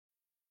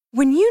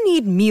When you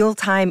need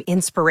mealtime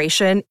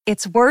inspiration,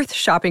 it's worth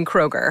shopping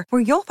Kroger,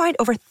 where you'll find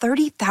over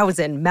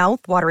 30,000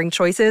 mouth-watering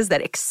choices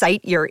that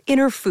excite your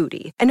inner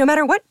foodie. And no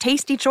matter what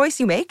tasty choice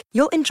you make,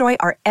 you'll enjoy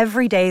our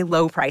everyday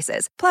low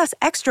prices, plus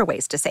extra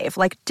ways to save,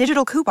 like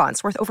digital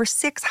coupons worth over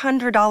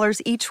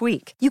 $600 each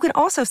week. You can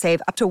also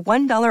save up to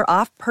 $1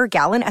 off per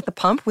gallon at the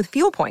pump with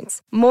fuel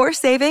points. More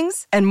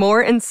savings and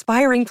more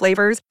inspiring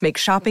flavors make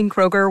shopping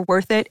Kroger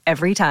worth it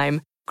every time.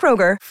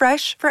 Kroger,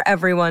 fresh for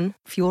everyone.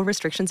 Fuel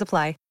restrictions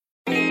apply.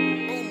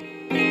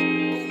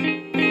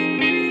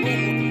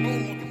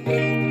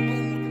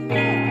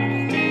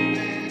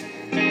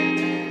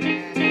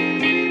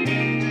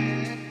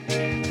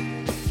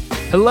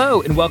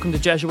 Hello, and welcome to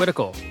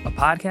Jesuitical, a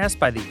podcast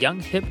by the young,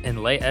 hip,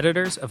 and lay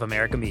editors of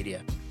America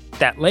Media.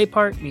 That lay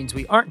part means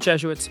we aren't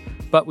Jesuits,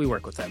 but we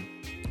work with them.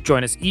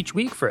 Join us each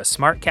week for a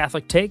smart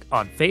Catholic take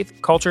on faith,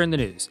 culture, and the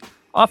news,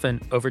 often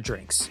over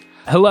drinks.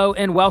 Hello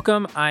and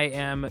welcome. I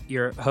am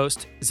your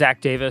host, Zach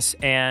Davis,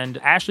 and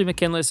Ashley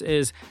McKinless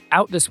is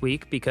out this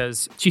week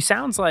because she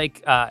sounds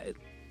like,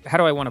 how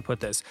do I want to put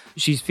this?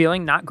 She's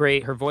feeling not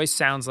great. Her voice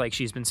sounds like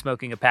she's been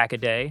smoking a pack a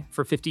day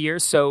for 50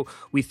 years, so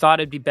we thought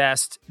it'd be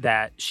best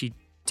that she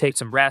take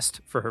some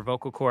rest for her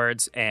vocal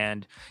cords,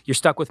 and you're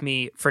stuck with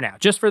me for now,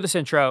 just for this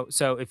intro.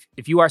 So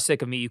if you are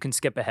sick of me, you can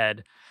skip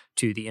ahead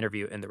to the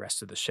interview and the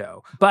rest of the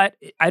show. But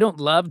I don't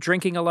love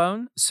drinking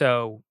alone,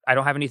 so I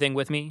don't have anything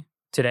with me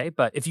today.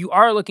 But if you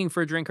are looking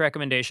for a drink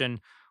recommendation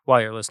while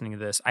you're listening to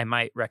this, I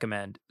might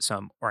recommend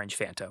some Orange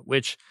Fanta,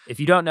 which, if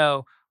you don't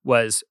know,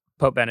 was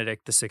Pope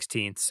Benedict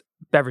XVI's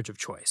beverage of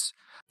choice.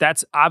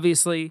 That's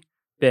obviously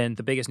been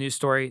the biggest news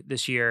story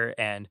this year,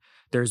 and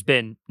there's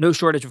been no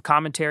shortage of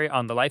commentary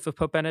on the life of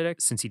Pope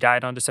Benedict since he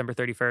died on December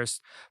 31st.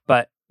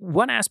 But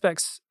one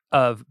aspect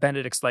of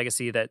Benedict's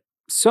legacy that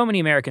so many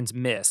Americans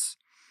miss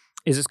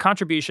is his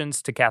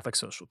contributions to Catholic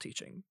social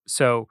teaching.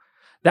 So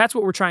that's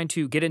what we're trying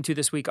to get into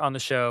this week on the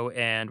show,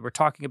 and we're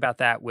talking about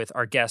that with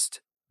our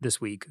guest this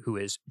week, who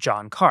is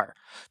John Carr.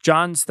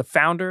 John's the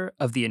founder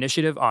of the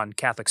Initiative on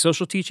Catholic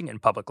Social Teaching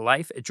and Public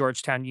Life at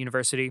Georgetown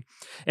University.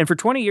 And for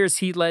 20 years,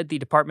 he led the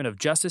Department of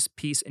Justice,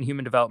 Peace, and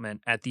Human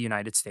Development at the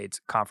United States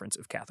Conference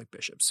of Catholic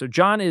Bishops. So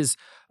John is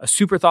a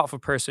super thoughtful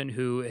person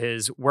who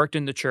has worked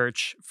in the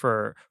church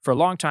for a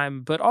long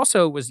time, but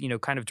also was,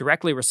 kind of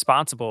directly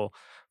responsible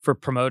for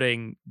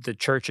promoting the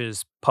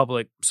church's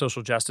public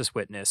social justice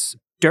witness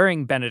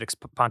during Benedict's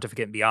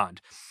pontificate and beyond.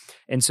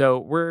 And so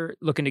we're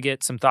looking to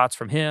get some thoughts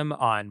from him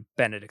on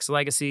Benedict's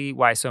legacy,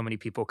 why so many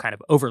people kind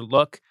of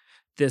overlook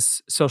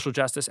this social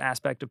justice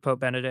aspect of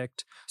Pope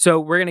Benedict. So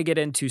we're going to get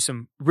into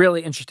some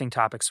really interesting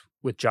topics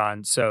with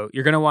John. So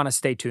you're going to want to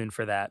stay tuned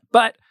for that.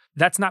 But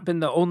that's not been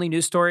the only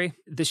news story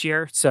this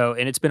year.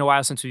 And it's been a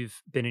while since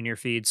we've been in your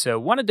feed. So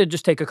wanted to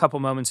just take a couple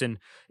moments and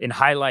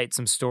highlight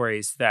some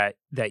stories that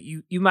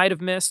you might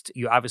have missed.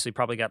 You obviously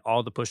probably got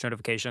all the push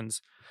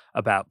notifications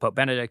about Pope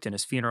Benedict and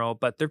his funeral,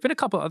 but there've been a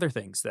couple other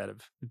things that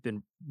have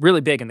been really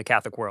big in the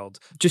Catholic world.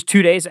 Just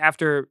 2 days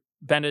after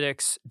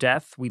Benedict's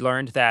death, we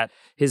learned that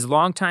his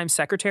longtime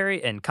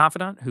secretary and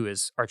confidant, who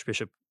is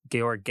Archbishop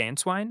Georg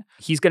Gänswein,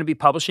 he's going to be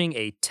publishing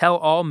a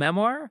tell-all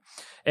memoir.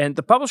 And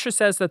the publisher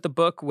says that the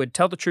book would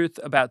tell the truth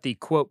about the,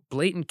 quote,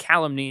 blatant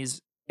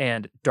calumnies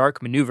and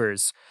dark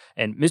maneuvers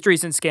and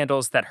mysteries and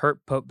scandals that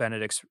hurt Pope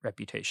Benedict's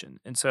reputation.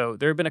 And so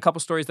there have been a couple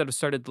stories that have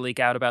started to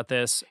leak out about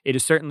this. It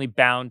is certainly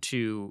bound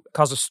to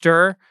cause a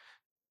stir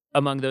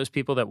among those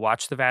people that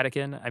watch the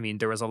Vatican. I mean,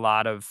 there was a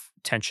lot of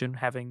tension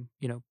having,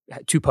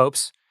 two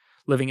popes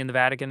living in the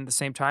Vatican at the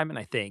same time. And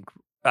I think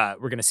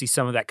we're going to see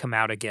some of that come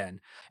out again.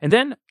 And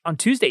then on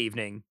Tuesday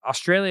evening,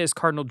 Australia's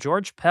Cardinal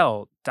George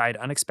Pell died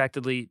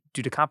unexpectedly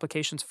due to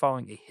complications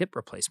following a hip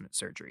replacement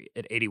surgery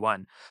at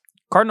 81.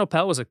 Cardinal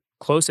Pell was a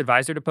close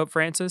advisor to Pope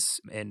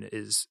Francis and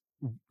is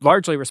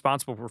largely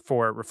responsible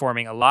for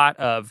reforming a lot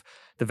of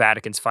the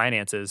Vatican's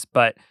finances.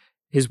 But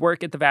his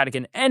work at the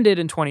Vatican ended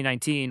in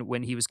 2019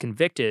 when he was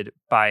convicted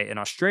by an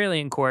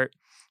Australian court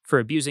for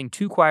abusing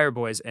 2 choir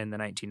boys in the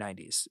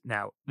 1990s.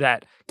 Now,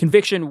 that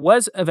conviction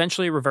was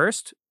eventually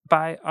reversed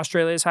by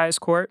Australia's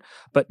highest court,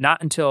 but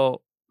not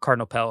until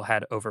Cardinal Pell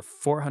had over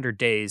 400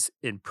 days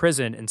in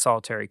prison in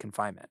solitary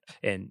confinement.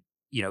 And,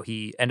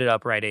 he ended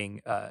up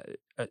writing,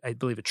 I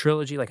believe, a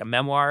trilogy, like a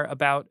memoir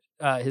about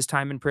his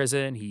time in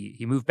prison.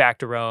 He moved back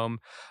to Rome.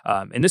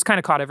 And this kind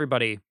of caught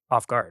everybody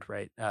off guard,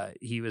 right?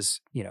 He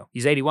was,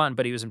 he's 81,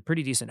 but he was in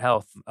pretty decent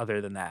health other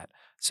than that.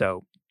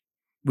 So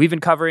we've been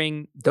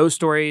covering those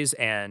stories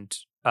and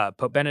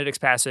Pope Benedict's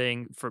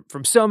passing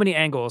from so many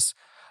angles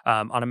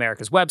on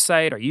America's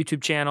website, our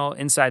YouTube channel,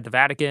 Inside the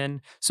Vatican.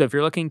 So if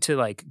you're looking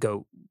to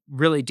go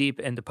really deep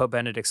into Pope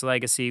Benedict's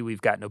legacy, we've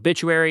got an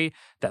obituary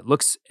that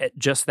looks at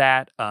just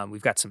that.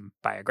 We've got some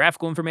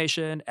biographical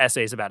information,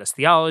 essays about his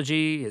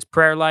theology, his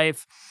prayer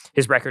life,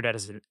 his record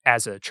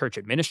as a church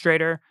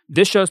administrator.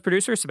 This show's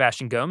producer,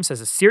 Sebastian Gomes,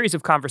 has a series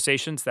of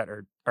conversations that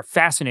are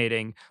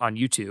fascinating on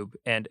YouTube.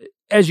 And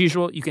as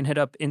usual, you can hit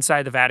up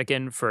Inside the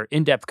Vatican for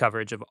in-depth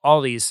coverage of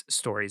all these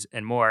stories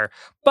and more.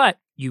 But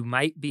you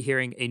might be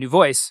hearing a new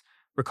voice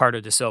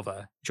Ricardo da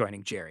Silva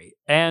joining Jerry.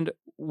 And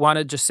want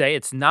to just say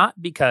it's not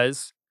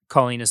because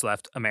Colleen has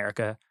left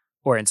America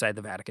or inside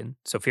the Vatican,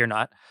 so fear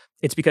not.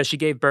 It's because she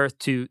gave birth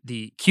to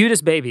the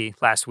cutest baby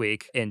last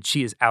week, and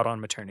she is out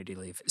on maternity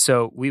leave.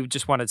 So we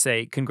just wanted to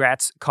say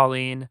congrats,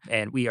 Colleen,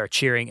 and we are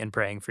cheering and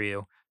praying for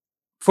you.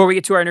 Before we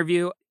get to our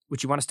interview,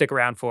 which you want to stick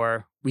around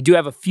for, we do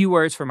have a few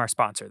words from our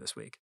sponsor this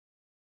week.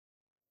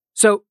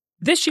 So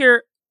this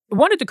year, I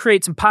wanted to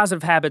create some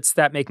positive habits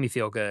that make me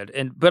feel good,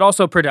 but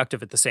also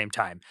productive at the same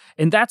time.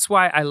 And that's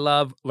why I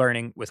love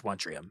learning with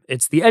Wondrium.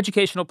 It's the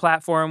educational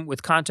platform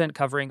with content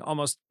covering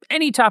almost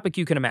any topic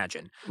you can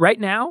imagine. Right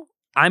now,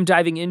 I'm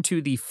diving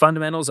into the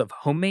fundamentals of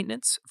home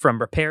maintenance,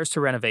 from repairs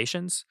to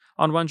renovations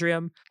on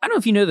Wondrium. I don't know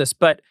if you know this,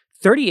 but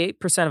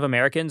 38% of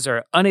Americans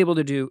are unable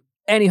to do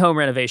any home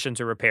renovations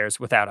or repairs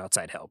without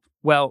outside help.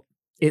 Well,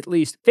 at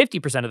least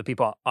 50% of the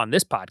people on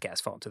this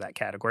podcast fall into that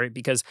category,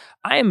 because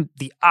I am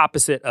the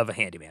opposite of a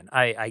handyman.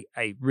 I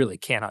really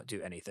cannot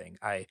do anything.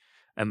 I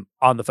am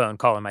on the phone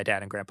calling my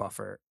dad and grandpa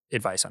for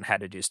advice on how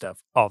to do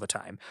stuff all the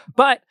time.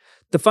 But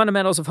the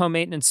Fundamentals of Home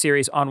Maintenance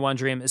series on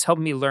Wondrium is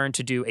helping me learn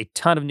to do a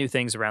ton of new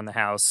things around the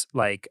house,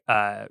 like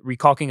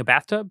recalking a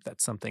bathtub.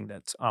 That's something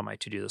that's on my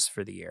to-do list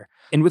for the year.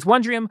 And with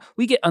Wondrium,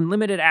 we get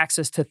unlimited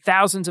access to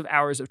thousands of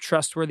hours of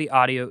trustworthy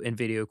audio and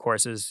video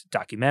courses,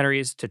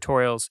 documentaries,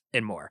 tutorials,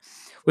 and more.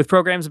 With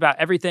programs about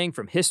everything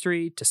from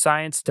history to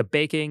science to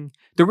baking,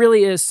 there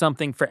really is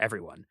something for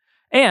everyone.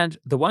 And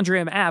the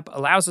Wondrium app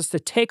allows us to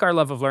take our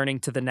love of learning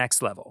to the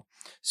next level.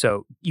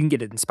 So you can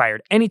get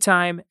inspired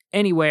anytime,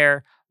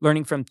 anywhere,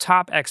 learning from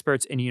top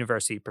experts and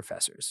university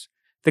professors.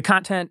 The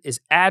content is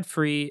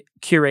ad-free,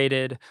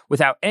 curated,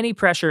 without any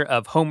pressure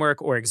of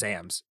homework or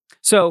exams.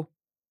 So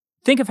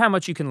think of how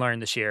much you can learn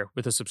this year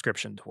with a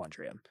subscription to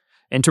Wondrium.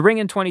 And to ring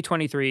in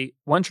 2023,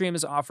 Wondrium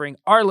is offering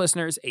our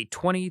listeners a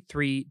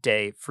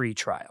 23-day free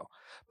trial.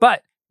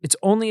 But it's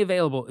only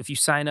available if you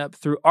sign up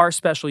through our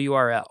special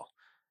URL.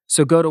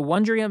 So go to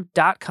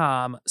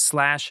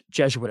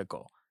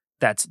wondrium.com/Jesuitical.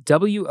 That's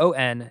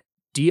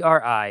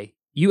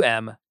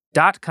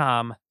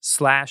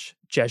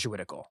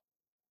WONDRIUM.com/Jesuitical.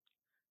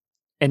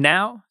 And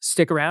now,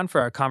 stick around for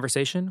our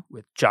conversation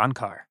with John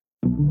Carr.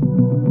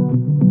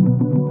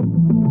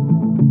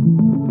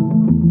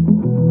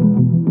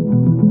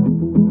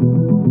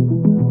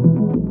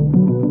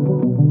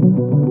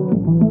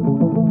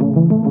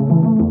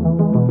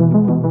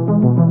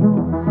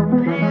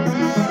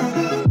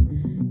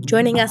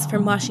 Joining us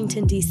from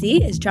Washington,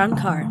 D.C. is John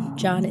Carr.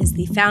 John is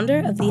the founder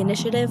of the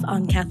Initiative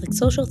on Catholic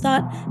Social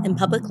Thought and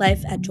Public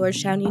Life at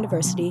Georgetown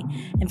University,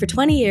 and for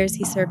 20 years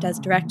he served as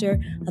director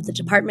of the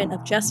Department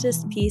of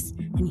Justice, Peace,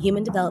 and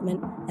Human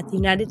Development at the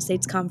United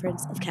States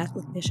Conference of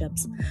Catholic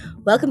Bishops.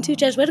 Welcome to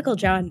Jesuitical,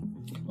 John.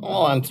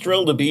 Oh, I'm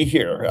thrilled to be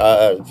here.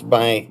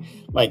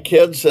 My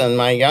kids and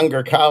my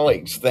younger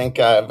colleagues think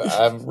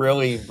I've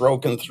really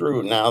broken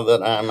through now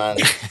that I'm on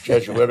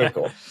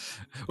Jesuitical.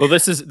 Well,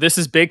 this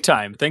is big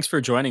time. Thanks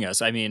for joining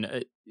us. I mean,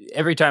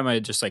 every time I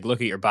just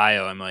look at your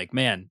bio, I'm like,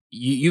 man,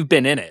 you've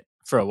been in it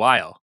for a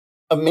while.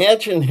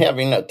 Imagine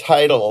having a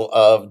title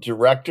of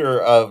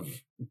Director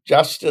of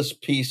Justice,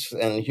 Peace,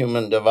 and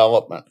Human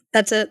Development.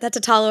 That's a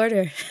tall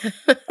order.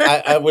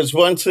 I was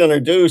once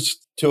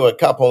introduced to a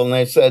couple, and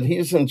they said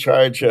he's in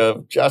charge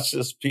of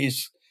Justice,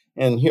 Peace,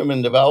 and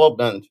Human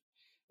Development.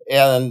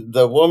 And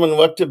the woman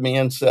looked at me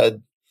and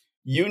said,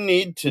 "You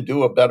need to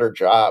do a better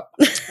job."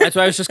 That's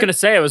what I was just going to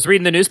say. I was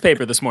reading the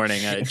newspaper this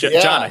morning.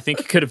 John, I think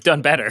you could have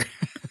done better.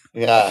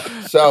 Yeah.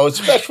 So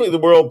especially the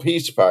world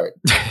peace part.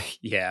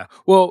 Yeah.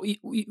 Well,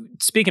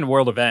 speaking of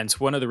world events,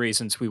 one of the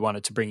reasons we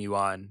wanted to bring you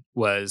on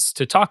was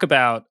to talk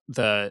about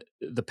the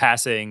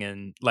passing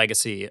and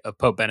legacy of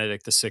Pope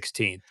Benedict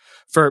XVI.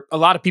 For a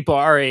lot of people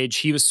our age,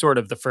 he was sort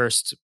of the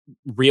first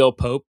real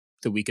pope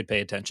that we could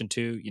pay attention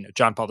to. You know,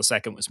 John Paul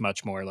II was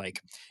much more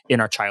like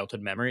in our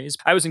childhood memories.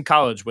 I was in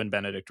college when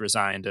Benedict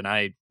resigned, and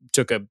I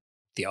took a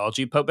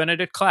theology of Pope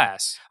Benedict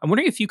class. I'm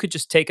wondering if you could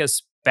just take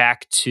us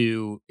back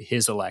to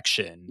his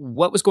election.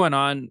 What was going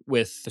on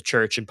with the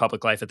church and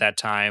public life at that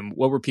time?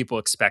 What were people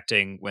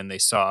expecting when they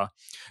saw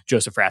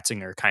Joseph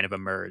Ratzinger kind of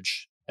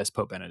emerge as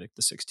Pope Benedict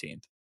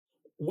XVI?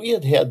 We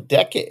had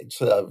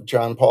decades of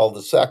John Paul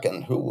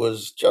II, who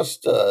was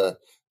just a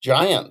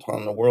giant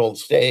on the world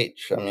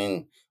stage. I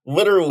mean,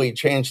 literally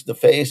changed the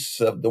face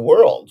of the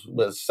world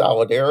with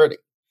solidarity.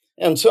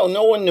 And so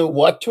no one knew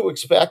what to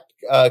expect.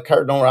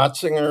 Cardinal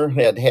Ratzinger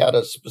had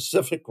a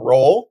specific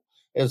role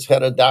as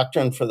head of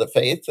doctrine for the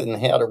faith and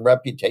had a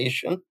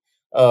reputation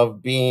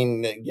of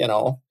being,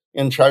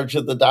 in charge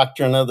of the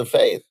doctrine of the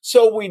faith.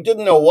 So we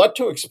didn't know what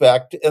to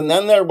expect. And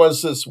then there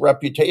was this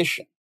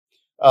reputation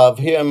of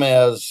him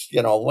as,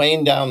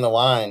 laying down the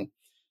line.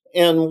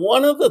 And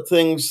one of the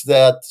things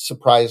that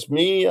surprised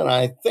me, and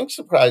I think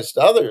surprised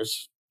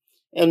others,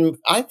 and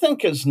I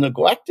think is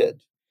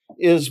neglected,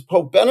 is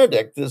Pope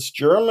Benedict, this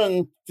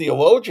German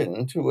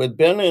theologian who had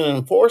been an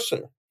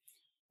enforcer,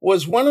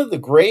 was one of the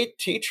great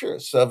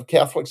teachers of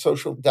Catholic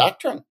social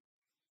doctrine.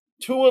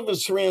 Two of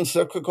his three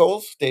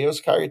encyclicals,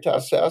 Deus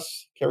Caritas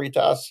Est,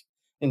 Caritas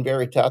in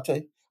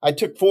Veritate, I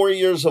took 4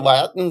 years of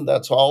Latin.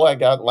 That's all I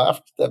got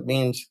left. That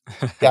means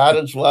God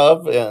is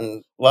love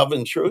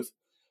and truth.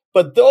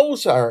 But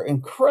those are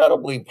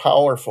incredibly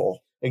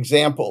powerful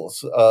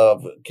examples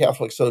of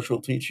Catholic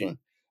social teaching.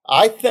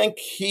 I think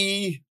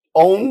he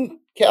owned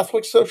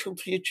Catholic social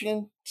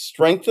teaching,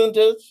 strengthened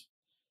it,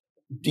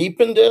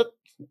 deepened it,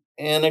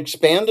 and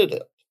expanded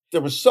it.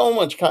 There was so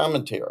much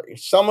commentary,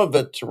 some of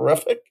it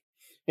terrific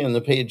in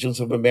the pages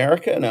of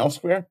America and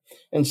elsewhere,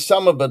 and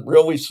some of it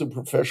really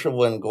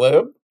superficial and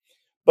glib.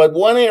 But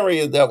one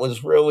area that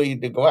was really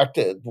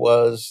neglected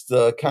was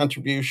the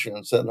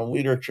contributions and the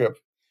leadership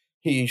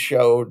he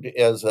showed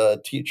as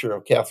a teacher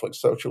of Catholic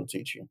social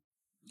teaching.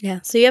 Yeah.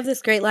 So you have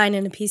this great line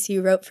in a piece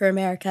you wrote for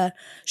America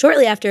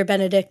shortly after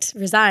Benedict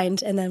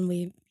resigned, and then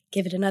we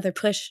give it another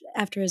push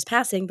after his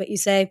passing. But you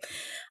say,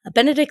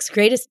 Benedict's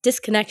greatest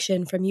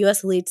disconnection from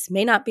U.S. elites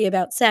may not be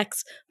about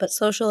sex, but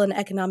social and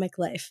economic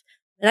life.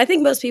 And I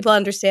think most people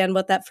understand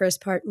what that first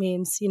part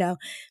means. You know,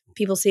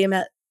 people see him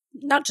at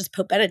not just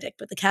Pope Benedict,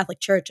 but the Catholic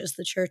Church as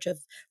the church of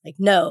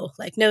no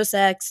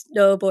sex,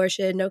 no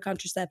abortion, no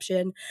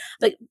contraception.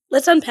 But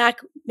let's unpack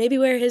maybe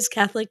where his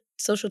Catholic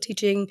social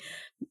teaching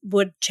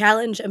would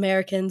challenge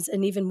Americans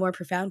in even more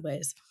profound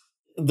ways.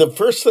 The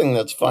first thing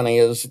that's funny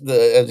is,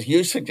 as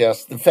you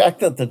suggest, the fact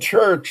that the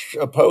church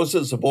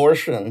opposes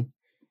abortion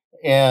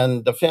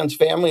and defends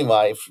family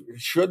life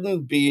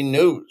shouldn't be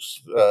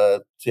news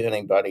to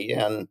anybody.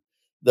 And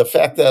the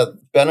fact that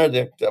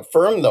Benedict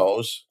affirmed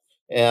those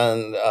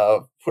and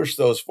pushed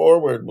those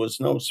forward was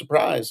no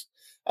surprise.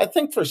 I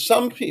think for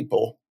some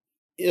people,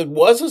 it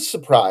was a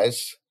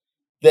surprise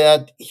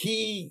that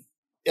he,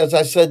 as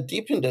I said,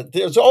 deepened it.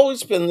 There's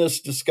always been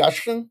this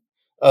discussion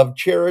of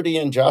charity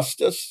and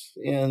justice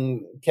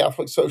in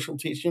Catholic social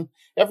teaching.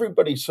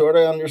 Everybody sort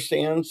of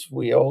understands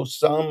we owe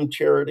some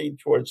charity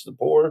towards the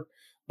poor,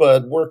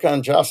 but work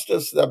on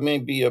justice, that may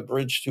be a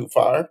bridge too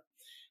far.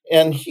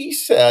 And he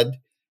said,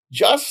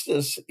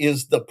 justice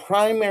is the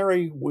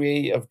primary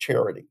way of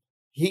charity.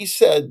 He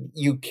said,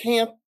 you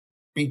can't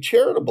be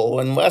charitable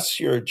unless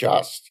you're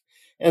just.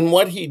 And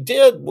what he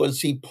did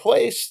was he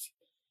placed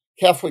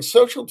Catholic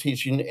social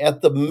teaching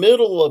at the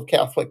middle of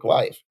Catholic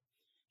life.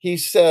 He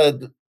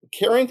said,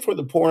 caring for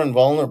the poor and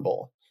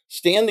vulnerable,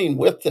 standing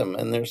with them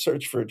in their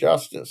search for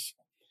justice,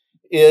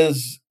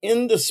 is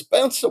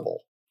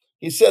indispensable.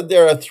 He said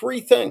there are 3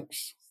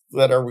 things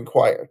that are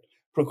required: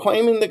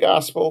 proclaiming the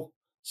gospel,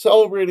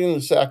 celebrating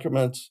the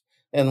sacraments,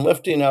 and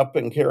lifting up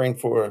and caring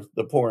for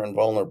the poor and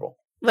vulnerable.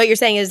 What you're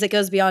saying is it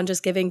goes beyond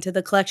just giving to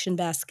the collection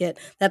basket.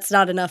 That's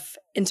not enough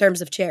in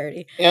terms of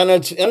charity. And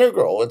it's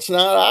integral. It's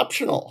not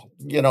optional.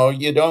 You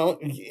don't,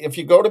 if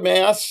you go to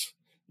Mass,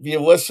 if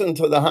you listen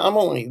to the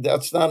homily,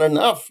 that's not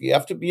enough. You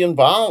have to be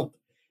involved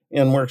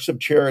in works of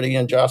charity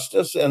and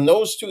justice. And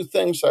those 2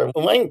 things are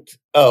linked.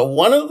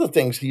 One of the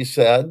things he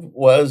said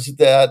was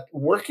that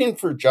working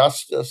for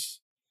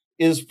justice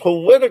is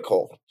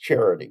political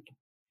charity.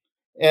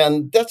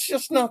 And that's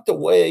just not the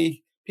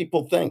way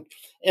people think.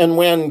 And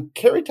when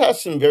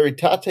Caritas in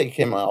Veritate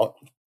came out,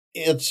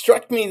 it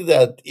struck me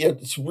that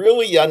it's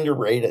really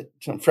underrated.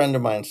 A friend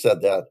of mine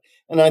said that.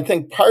 And I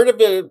think part of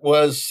it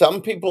was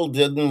some people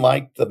didn't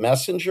like the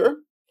messenger.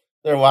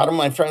 There are a lot of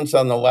my friends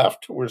on the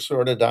left who were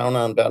sort of down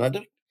on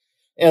Benedict.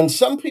 And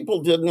some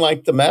people didn't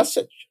like the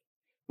message.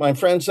 My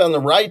friends on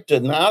the right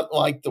did not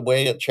like the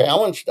way it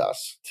challenged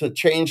us to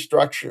change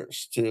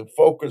structures, to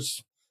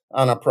focus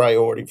on a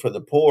priority for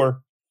the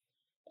poor.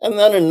 And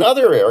then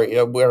another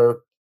area where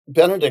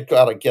Benedict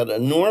got to get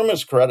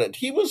enormous credit,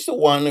 he was the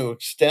one who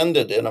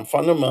extended in a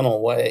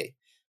fundamental way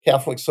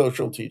Catholic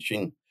social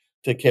teaching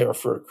to care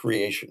for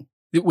creation.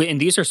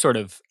 And these are sort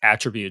of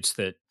attributes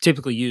that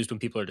typically used when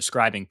people are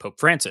describing Pope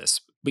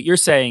Francis. But you're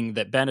saying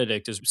that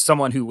Benedict is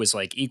someone who was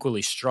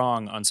equally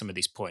strong on some of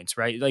these points,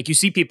 right? You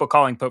see people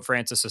calling Pope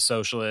Francis a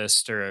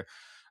socialist or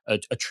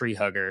a tree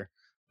hugger,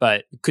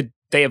 but could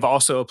they have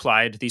also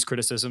applied these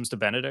criticisms to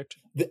Benedict?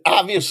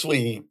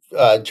 Obviously,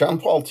 John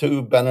Paul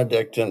II,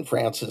 Benedict, and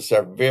Francis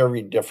are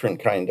very different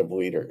kind of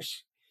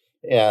leaders.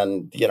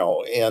 And,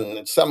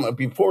 and some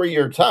before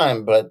your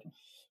time, but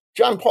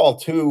John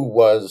Paul II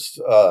was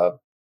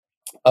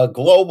a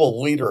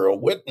global leader, a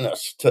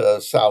witness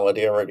to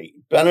solidarity.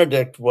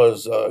 Benedict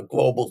was a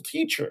global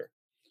teacher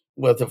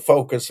with a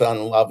focus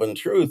on love and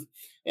truth.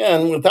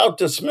 And without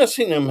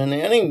dismissing him in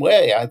any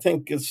way, I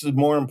think this is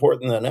more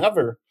important than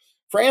ever.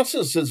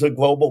 Francis is a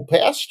global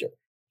pastor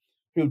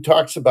who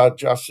talks about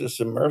justice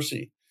and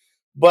mercy.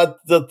 But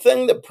the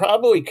thing that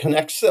probably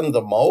connects them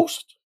the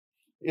most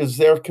is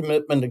their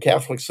commitment to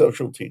Catholic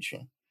social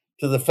teaching,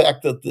 to the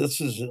fact that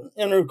this is an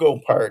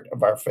integral part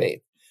of our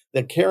faith,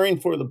 that caring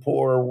for the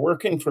poor,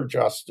 working for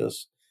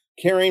justice,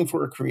 caring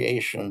for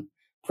creation,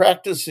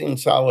 practicing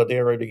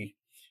solidarity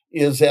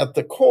is at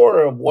the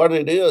core of what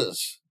it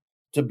is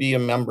to be a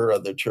member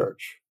of the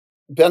church.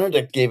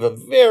 Benedict gave a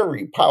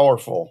very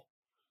powerful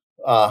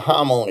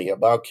homily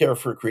about care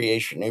for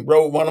creation. He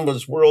wrote one of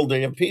his World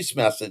Day of Peace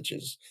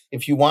messages.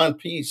 If you want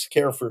peace,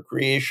 care for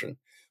creation.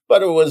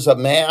 But it was a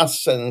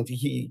mass, and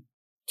he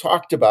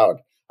talked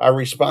about our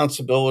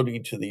responsibility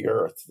to the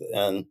earth.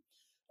 And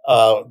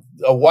A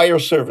wire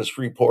service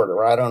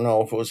reporter, I don't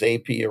know if it was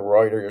AP or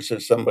Reuters or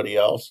somebody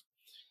else,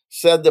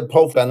 said that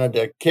Pope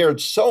Benedict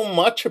cared so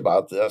much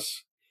about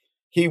this,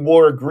 he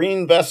wore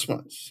green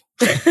vestments.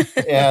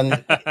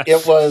 And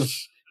it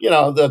was,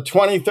 the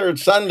 23rd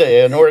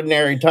Sunday in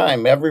ordinary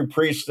time. Every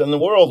priest in the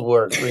world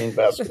wore green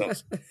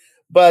vestments.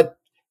 But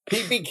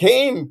he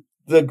became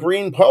the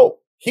Green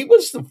Pope. He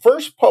was the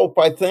first pope,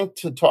 I think,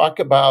 to talk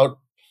about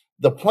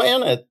the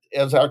planet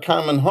as our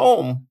common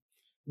home,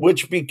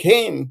 which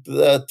became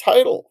the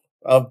title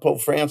of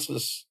Pope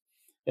Francis'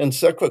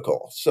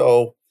 encyclical.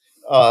 So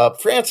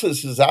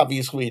Francis has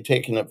obviously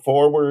taken it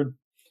forward.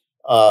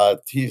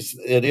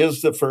 It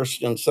is the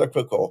first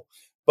encyclical,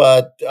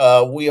 but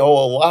we owe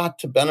a lot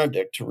to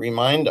Benedict to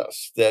remind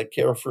us that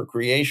care for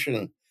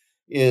creation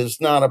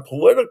is not a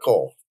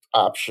political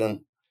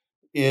option.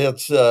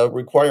 It's a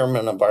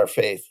requirement of our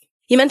faith.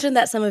 You mentioned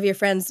that some of your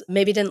friends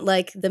maybe didn't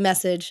like the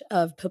message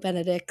of Pope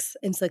Benedict's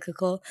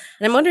encyclical.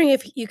 And I'm wondering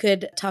if you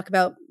could talk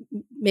about,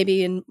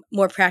 maybe in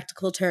more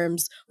practical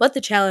terms, what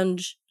the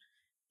challenge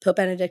Pope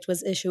Benedict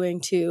was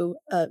issuing to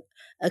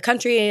a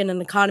country and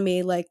an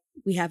economy like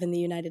we have in the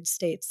United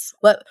States.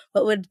 What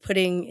would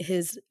putting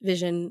his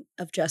vision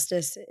of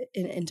justice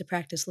into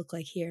practice look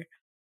like here?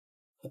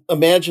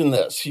 Imagine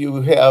this.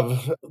 You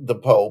have the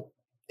Pope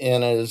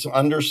in his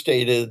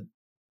understated,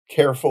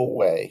 careful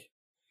way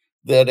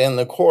that in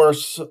the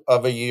course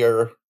of a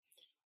year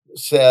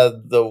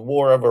said the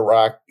war of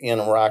in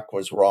Iraq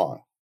was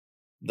wrong,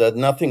 that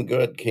nothing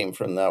good came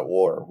from that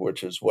war,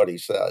 which is what he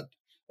said.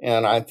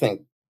 And I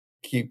think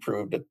he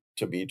proved it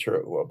to be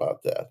true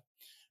about that.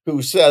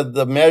 Who said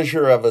the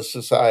measure of a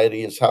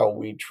society is how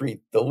we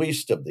treat the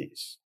least of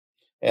these,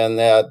 and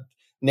that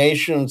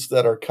nations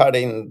that are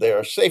cutting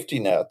their safety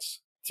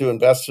nets to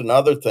invest in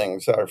other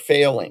things are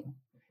failing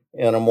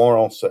in a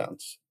moral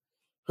sense.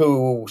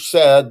 Who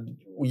said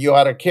you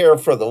ought to care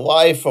for the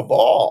life of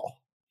all,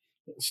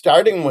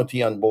 starting with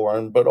the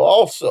unborn, but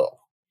also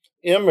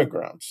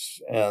immigrants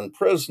and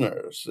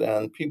prisoners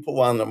and people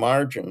on the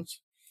margins.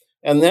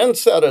 And then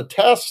said a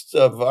test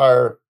of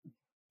our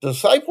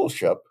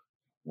discipleship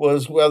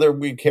was whether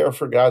we care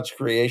for God's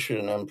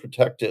creation and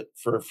protect it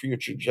for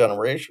future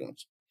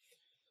generations.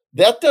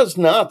 That does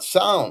not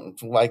sound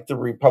like the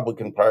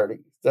Republican Party.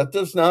 That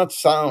does not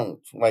sound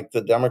like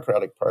the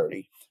Democratic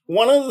Party.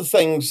 One of the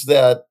things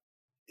that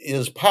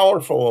is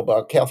powerful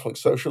about Catholic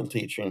social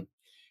teaching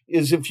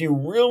is if you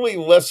really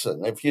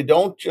listen, if you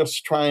don't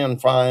just try and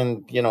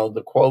find,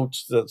 the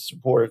quotes that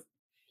support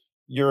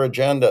your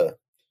agenda,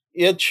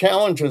 it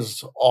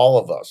challenges all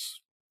of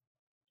us.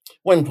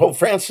 When Pope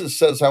Francis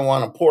says, I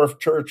want a poor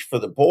church for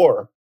the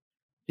poor,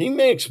 he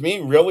makes me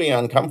really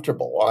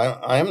uncomfortable.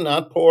 I am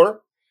not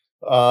poor.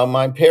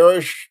 My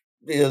parish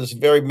is a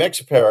very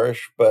mixed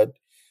parish, but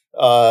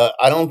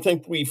I don't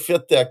think we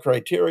fit that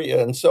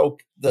criteria. And so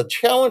the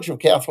challenge of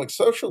Catholic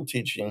social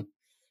teaching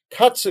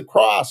cuts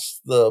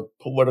across the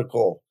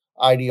political,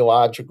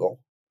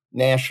 ideological,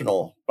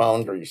 national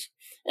boundaries.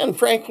 And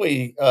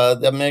frankly,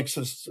 that makes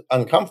us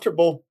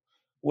uncomfortable,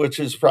 which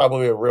is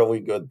probably a really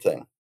good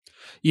thing.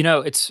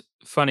 It's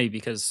funny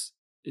because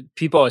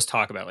people always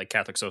talk about like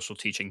Catholic social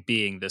teaching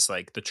being this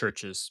like the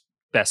church's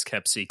best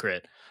kept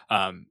secret.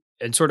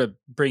 And sort of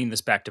bringing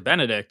this back to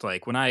Benedict,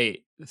 like when I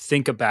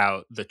think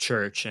about the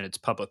church and its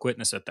public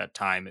witness at that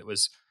time, it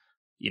was,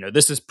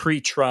 this is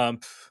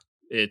pre-Trump.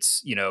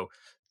 It's,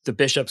 the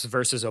bishops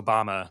versus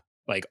Obama,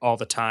 like all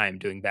the time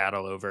doing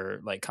battle over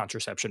like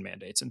contraception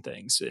mandates and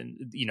things.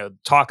 And,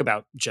 talk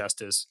about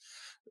justice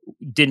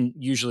didn't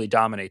usually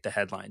dominate the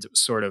headlines. It was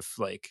sort of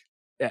like,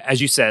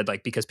 as you said,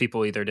 like because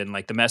people either didn't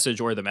like the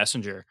message or the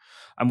messenger.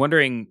 I'm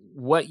wondering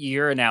what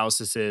your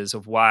analysis is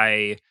of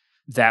why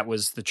that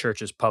was the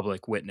church's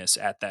public witness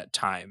at that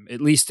time,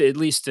 at least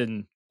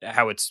in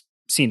how it's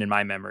seen in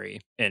my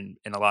memory in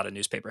a lot of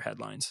newspaper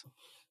headlines.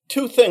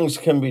 Two things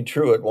can be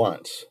true at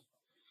once.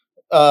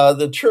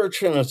 The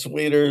church and its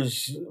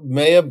leaders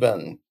may have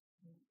been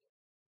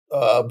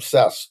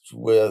obsessed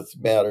with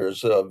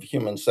matters of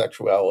human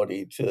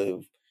sexuality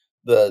to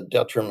the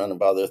detriment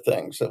of other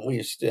things, at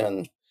least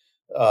in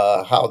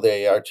how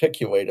they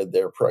articulated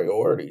their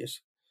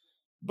priorities.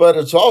 But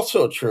it's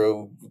also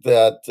true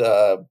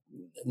that,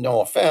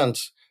 no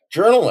offense,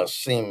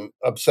 journalists seem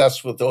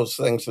obsessed with those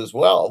things as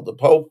well. The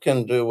Pope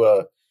can do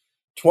a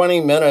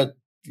 20-minute,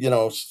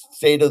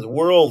 state of the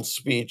world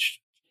speech,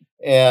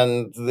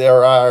 and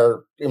there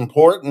are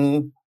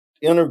important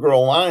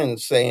integral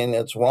lines saying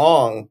it's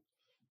wrong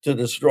to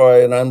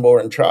destroy an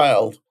unborn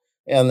child.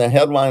 And the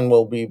headline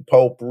will be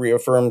Pope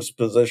reaffirms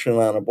position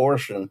on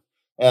abortion,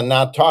 and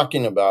not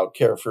talking about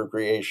care for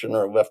creation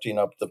or lifting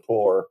up the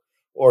poor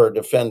or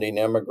defending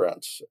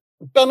immigrants.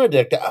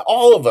 Benedict,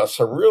 all of us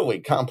are really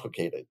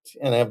complicated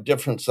and have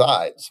different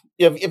sides.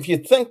 If you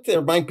think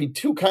there might be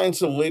two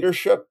kinds of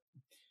leadership,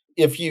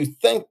 if you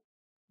think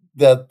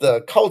that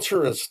the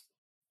culture is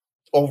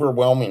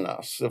overwhelming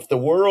us, if the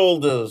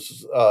world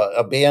is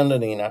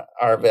abandoning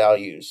our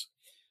values,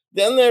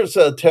 then there's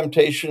a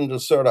temptation to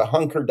sort of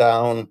hunker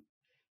down,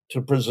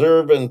 to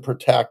preserve and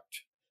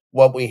protect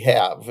what we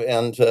have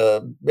and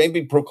to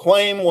maybe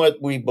proclaim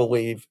what we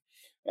believe,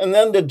 and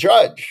then to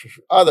judge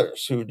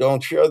others who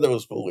don't share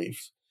those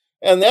beliefs.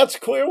 And that's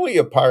clearly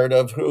a part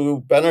of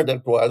who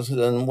Benedict was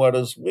and what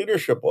his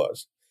leadership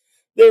was.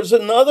 There's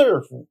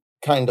another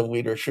kind of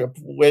leadership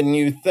when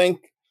you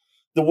think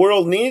the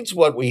world needs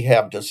what we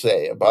have to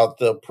say about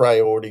the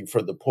priority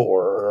for the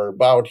poor, or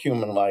about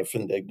human life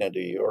and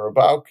dignity, or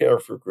about care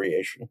for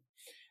creation.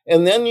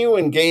 And then you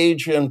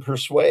engage and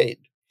persuade.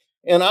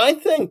 And I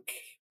think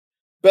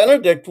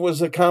Benedict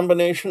was a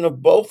combination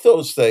of both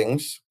those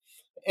things.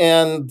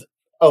 And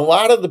a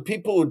lot of the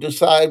people who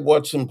decide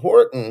what's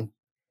important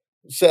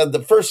said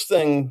the first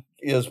thing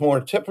is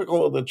more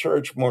typical of the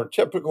church, more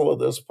typical of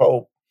this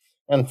pope,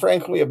 and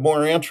frankly, of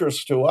more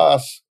interest to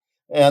us,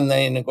 and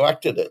they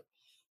neglected it.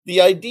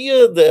 The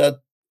idea that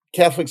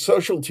Catholic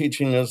social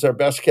teaching is our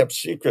best kept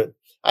secret,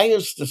 I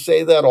used to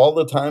say that all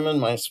the time in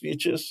my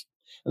speeches.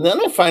 And then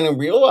I finally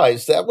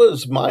realized that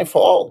was my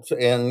fault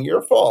and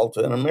your fault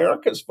and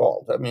America's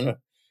fault. I mean,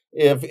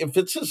 if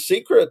it's a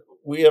secret,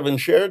 we haven't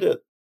shared it.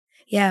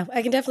 Yeah,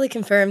 I can definitely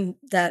confirm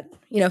that,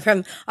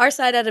 from our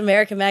side at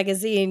America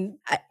Magazine,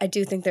 I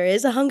do think there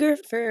is a hunger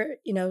for,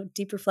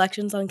 deep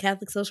reflections on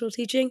Catholic social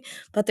teaching,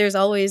 but there's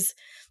always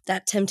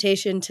that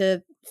temptation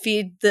to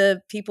feed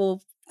the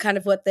people kind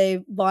of what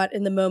they want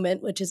in the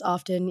moment, which is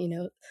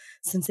often,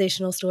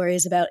 sensational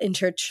stories about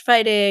in-church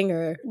fighting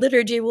or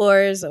liturgy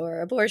wars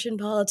or abortion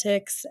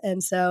politics.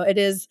 And so it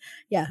is,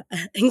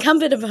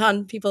 incumbent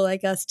upon people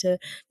like us to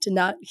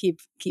not keep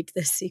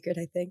this secret,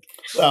 I think.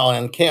 Well,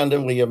 and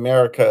candidly,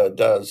 America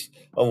does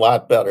a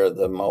lot better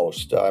than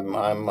most. I'm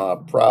a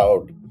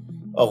proud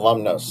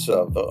alumnus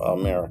of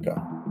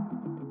America.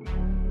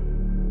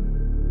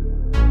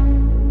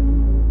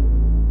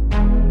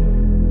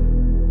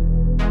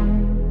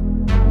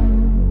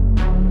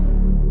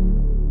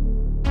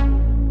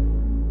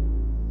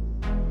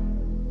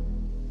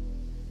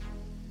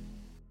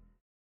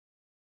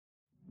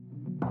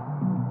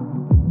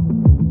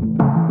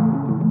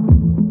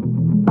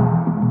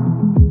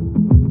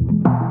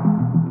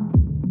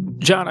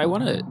 John, I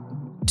want to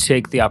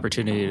take the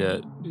opportunity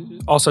to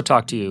also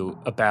talk to you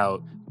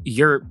about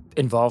your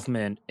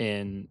involvement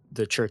in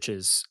the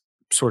church's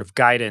sort of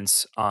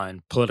guidance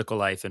on political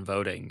life and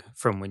voting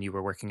from when you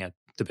were working at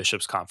the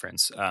Bishops'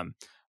 Conference. I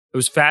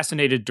was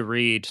fascinated to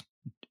read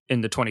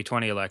in the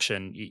 2020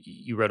 election,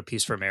 you wrote a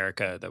piece for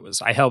America that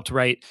was, I helped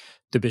write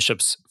the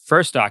Bishop's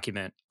first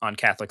document on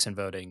Catholics and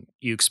voting.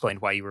 You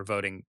explained why you were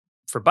voting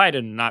for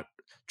Biden, not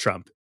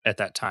Trump at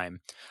that time.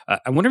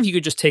 I wonder if you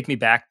could just take me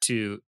back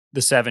to the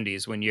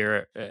 70s when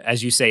you're,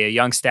 as you say, a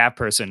young staff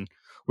person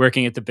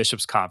working at the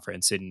Bishops'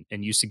 Conference, and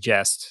you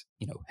suggest,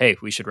 hey,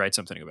 we should write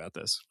something about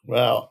this.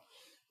 Well,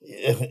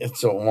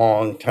 it's a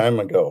long time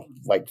ago,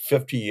 like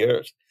 50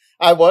 years.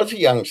 I was a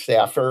young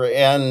staffer,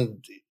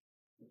 and,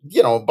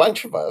 a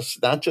bunch of us,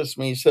 not just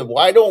me, said,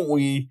 why don't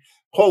we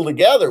pull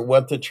together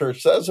what the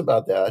church says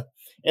about that?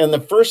 And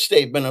the first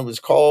statement, it was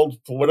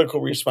called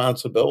Political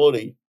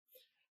Responsibility.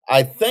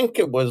 I think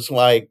it was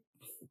like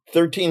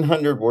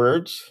 1,300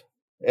 words.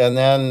 And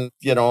then,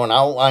 an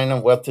outline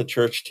of what the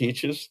church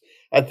teaches.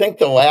 I think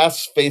the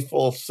last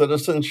Faithful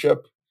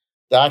Citizenship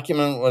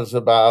document was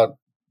about,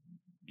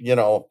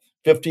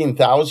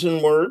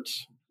 15,000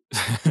 words.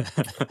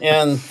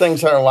 And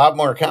things are a lot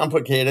more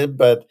complicated,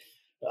 but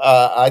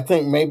I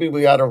think maybe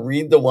we ought to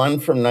read the one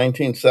from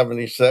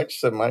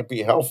 1976. It might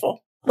be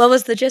helpful. What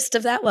was the gist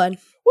of that one?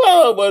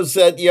 Well, it was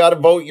that you ought to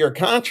vote your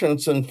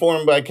conscience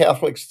informed by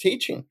Catholics'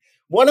 teaching.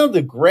 One of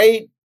the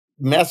great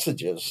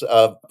messages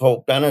of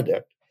Pope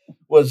Benedict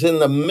was in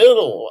the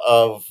middle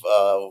of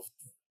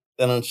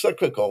an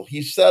encyclical.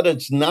 He said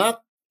it's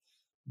not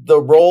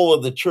the role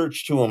of the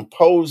church to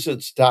impose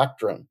its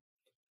doctrine.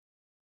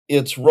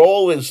 Its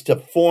role is to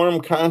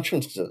form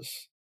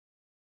consciences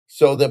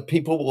so that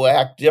people will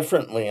act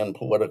differently in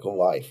political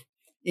life,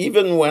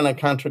 even when it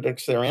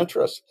contradicts their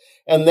interests.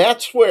 And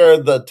that's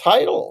where the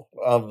title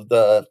of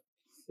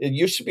it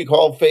used to be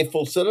called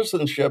Faithful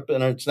Citizenship,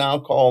 and it's now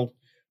called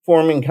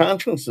Forming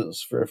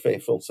Consciences for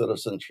Faithful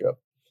Citizenship.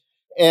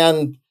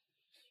 And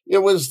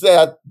it was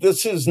that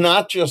this is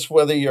not just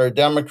whether you're a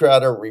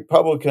Democrat or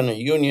Republican, a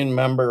union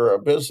member, a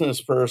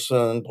business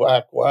person,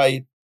 black,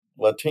 white,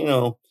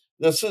 Latino.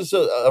 This is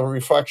a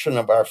reflection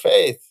of our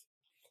faith.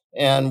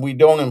 And we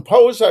don't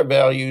impose our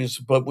values,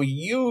 but we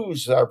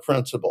use our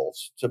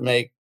principles to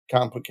make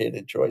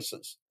complicated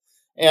choices.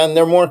 And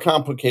they're more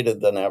complicated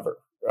than ever.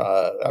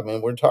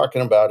 We're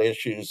talking about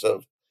issues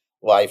of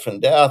life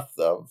and death,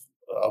 of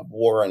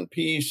war and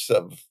peace,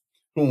 of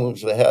who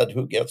moves ahead,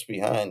 who gets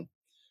behind.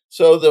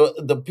 So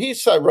the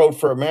piece I wrote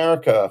for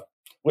America,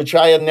 which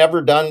I had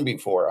never done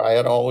before, I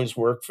had always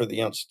worked for the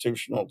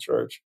institutional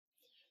church.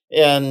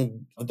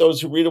 And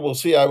those who read it will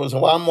see I was a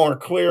lot more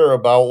clear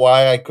about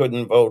why I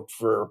couldn't vote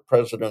for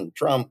President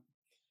Trump.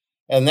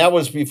 And that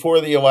was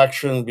before the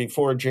election,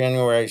 before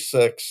January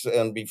 6th,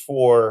 and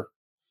before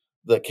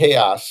the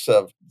chaos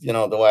of, the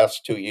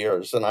last 2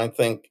 years. And I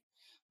think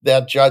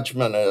that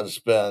judgment has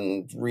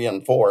been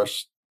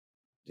reinforced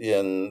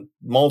in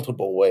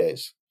multiple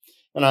ways.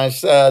 And I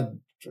said,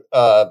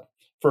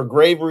 for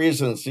grave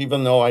reasons,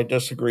 even though I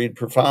disagreed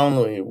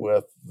profoundly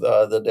with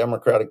the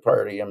Democratic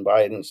Party and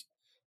Biden's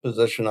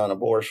position on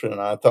abortion.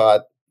 I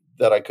thought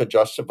that I could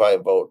justify a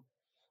vote.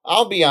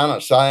 I'll be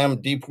honest, I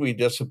am deeply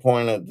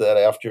disappointed that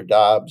after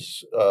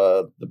Dobbs,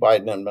 the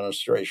Biden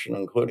administration,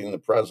 including the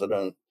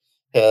president,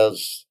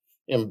 has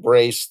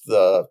embraced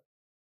the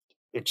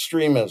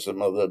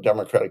extremism of the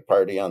Democratic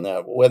Party on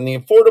that. When the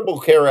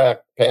Affordable Care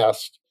Act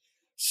passed,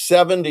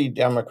 70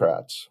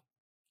 Democrats,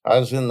 I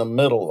was in the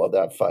middle of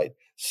that fight,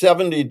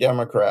 70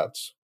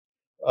 Democrats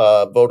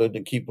voted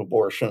to keep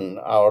abortion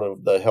out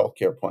of the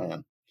healthcare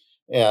plan.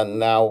 And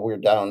now we're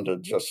down to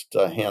just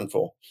a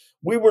handful.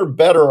 We were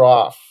better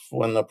off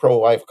when the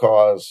pro-life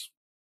cause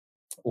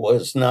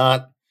was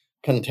not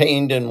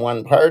contained in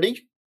one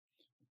party,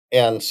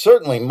 and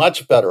certainly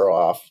much better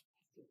off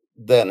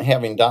than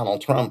having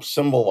Donald Trump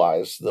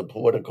symbolize the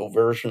political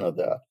version of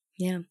that.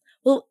 Yeah.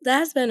 Well, that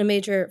has been a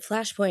major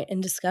flashpoint in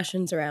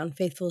discussions around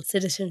faithful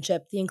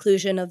citizenship, the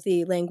inclusion of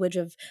the language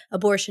of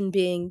abortion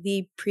being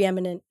the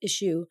preeminent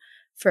issue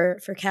for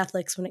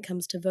Catholics when it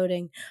comes to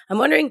voting. I'm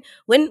wondering,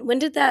 when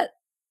did that,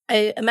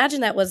 I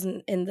imagine that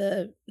wasn't in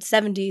the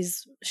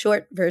 70s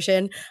short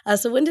version.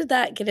 So when did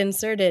that get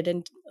inserted,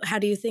 and how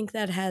do you think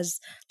that has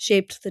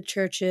shaped the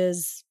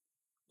church's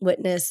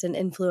witness and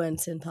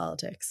influence in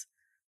politics?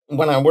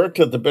 When I worked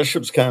at the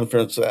Bishops'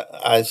 Conference,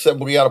 I said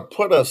we ought to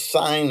put a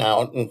sign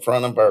out in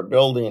front of our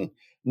building,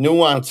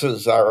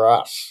 "Nuances are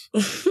us,"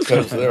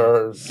 because there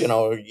are,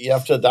 you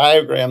have to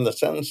diagram the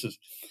sentences.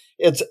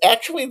 It's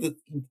actually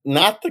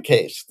not the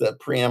case that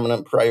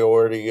preeminent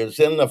priority is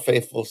in the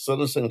faithful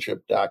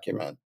citizenship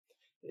document.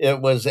 It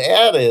was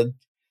added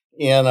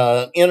in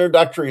an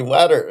introductory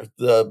letter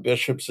the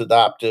bishops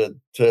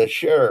adopted to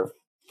share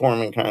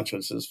forming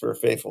consciences for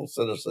faithful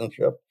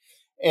citizenship.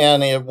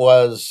 And it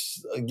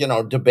was,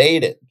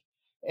 debated.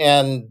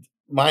 And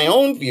my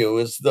own view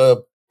is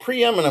the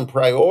preeminent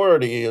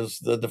priority is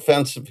the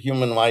defense of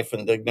human life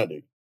and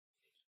dignity.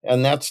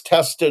 And that's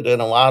tested in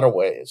a lot of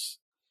ways,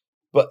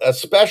 but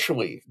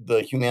especially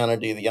the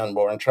humanity of the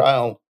unborn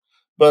child.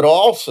 But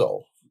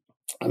also,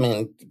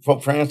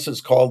 Pope Francis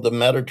called the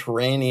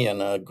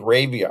Mediterranean a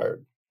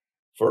graveyard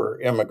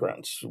for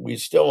immigrants. We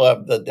still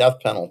have the death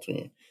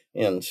penalty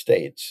in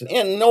states,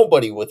 and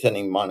nobody with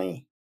any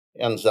money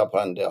ends up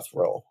on death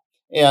row.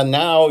 And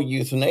now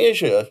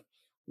euthanasia,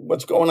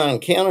 what's going on in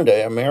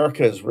Canada,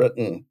 America has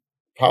written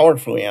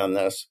powerfully on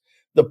this.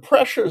 The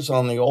pressures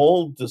on the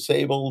old,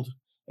 disabled,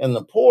 and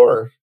the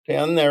poor to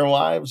end their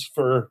lives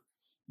for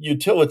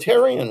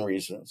utilitarian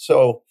reasons.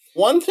 So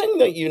one thing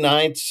that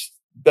unites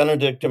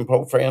Benedict and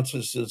Pope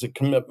Francis is a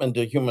commitment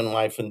to human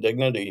life and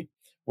dignity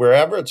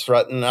wherever it's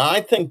threatened. And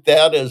I think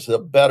that is a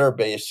better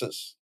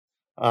basis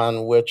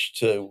on which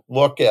to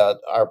look at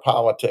our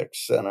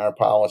politics and our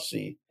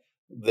policy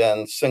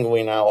than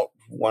singling out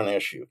one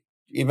issue.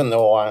 Even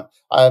though I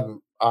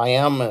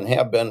am and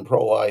have been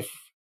pro-life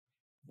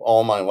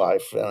all my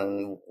life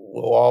and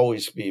will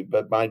always be,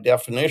 but my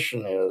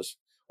definition is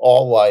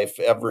all life,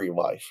 every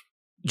life.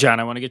 John,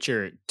 I want to get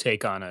your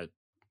take on a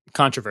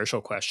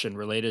controversial question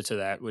related to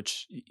that,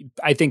 which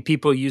I think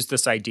people use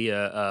this idea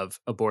of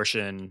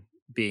abortion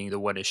being the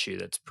one issue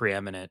that's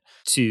preeminent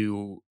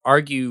to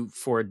argue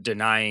for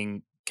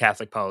denying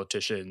Catholic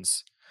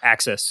politicians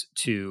access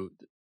to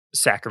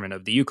sacrament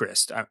of the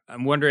Eucharist.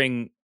 I'm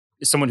wondering,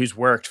 as someone who's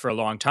worked for a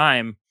long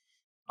time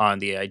on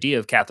the idea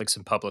of Catholics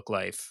in public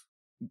life,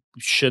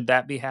 should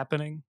that be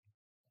happening?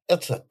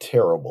 That's a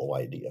terrible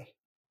idea.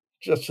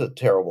 Just a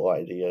terrible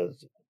idea.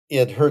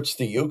 It hurts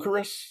the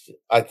Eucharist.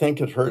 I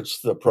think it hurts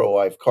the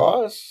pro-life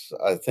cause.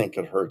 I think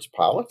it hurts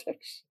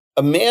politics.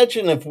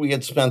 Imagine if we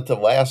had spent the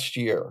last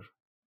year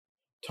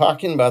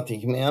talking about the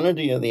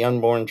humanity of the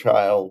unborn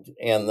child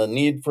and the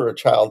need for a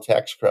child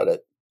tax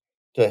credit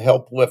to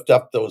help lift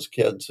up those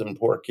kids and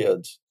poor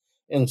kids,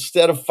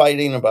 instead of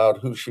fighting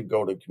about who should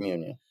go to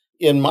communion.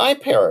 In my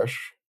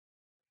parish,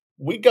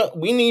 we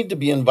need to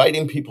be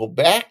inviting people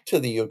back to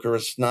the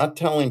Eucharist, not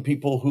telling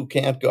people who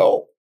can't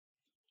go.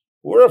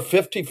 We're a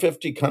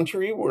 50-50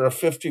 country. We're a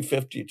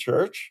 50-50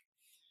 church.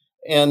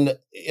 And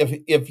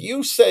if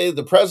you say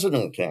the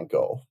president can't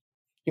go,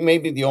 he may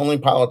be the only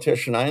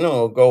politician I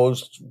know who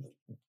goes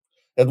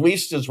at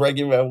least as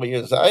regularly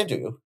as I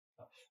do,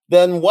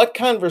 then what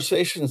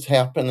conversations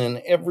happen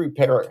in every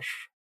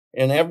parish,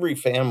 in every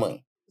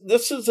family?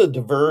 This is a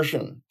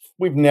diversion.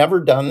 We've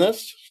never done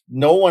this.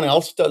 No one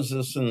else does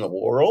this in the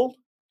world.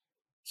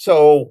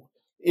 So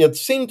it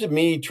seemed to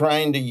me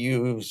trying to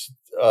use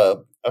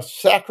a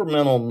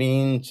sacramental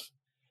means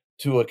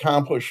to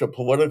accomplish a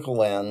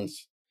political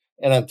ends,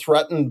 and it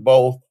threatened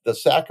both the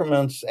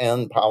sacraments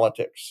and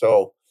politics.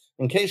 So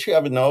in case you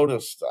haven't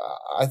noticed,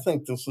 I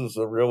think this is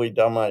a really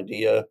dumb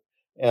idea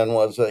and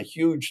was a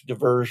huge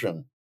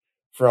diversion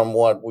from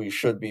what we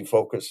should be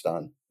focused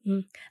on.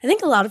 I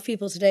think a lot of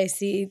people today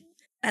see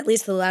at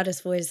least the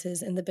loudest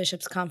voices in the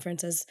Bishops'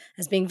 Conference as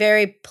being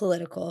very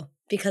political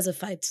because of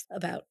fights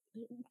about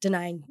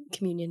denying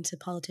communion to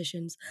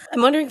politicians.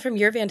 I'm wondering, from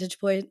your vantage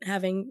point,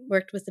 having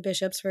worked with the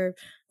bishops for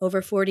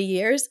over 40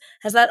 years,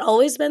 has that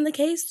always been the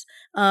case?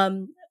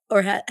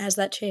 Or has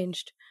that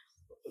changed?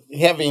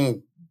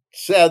 Having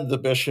said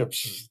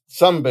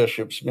some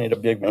bishops made a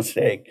big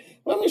mistake,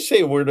 let me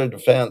say a word of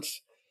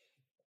defense.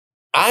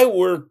 I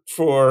worked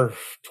for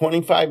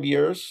 25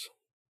 years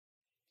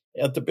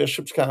at the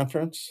Bishops'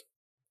 Conference.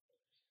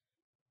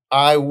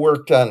 I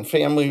worked on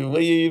family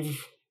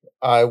leave.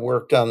 I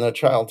worked on the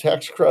child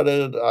tax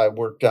credit. I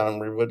worked on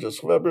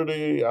religious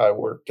liberty. I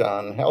worked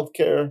on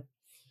healthcare.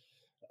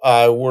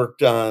 I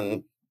worked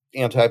on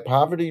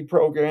anti-poverty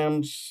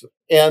programs,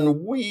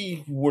 and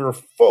we were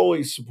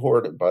fully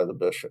supported by the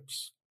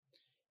bishops.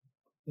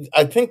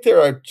 I think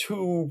there are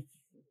two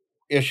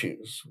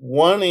issues.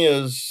 One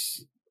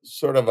is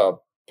sort of a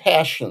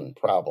passion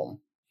problem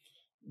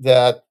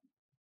that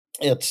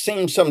it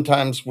seems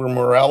sometimes we're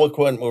more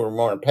eloquent, we're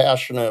more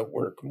passionate,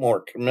 we're more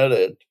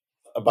committed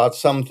about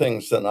some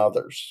things than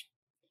others.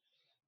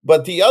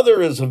 But the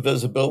other is a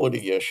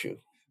visibility issue.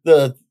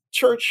 The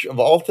church, of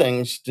all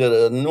things, did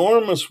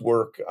enormous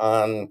work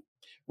on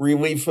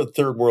relief of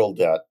third world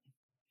debt,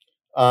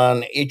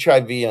 on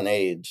HIV and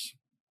AIDS,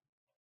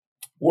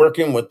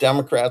 working with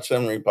Democrats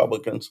and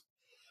Republicans.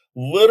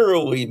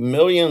 Literally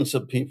millions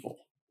of people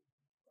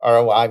are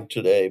alive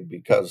today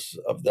because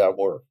of that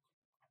work.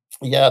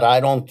 Yet I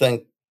don't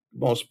think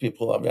most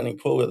people have any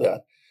clue of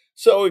that.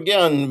 So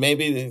again,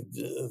 maybe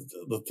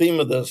the theme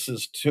of this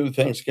is two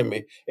things can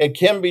be. It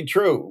can be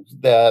true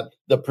that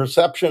the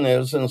perception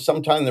is, and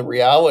sometimes the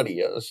reality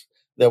is,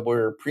 that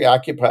we're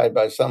preoccupied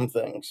by some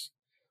things.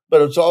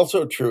 But it's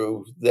also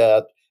true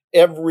that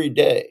every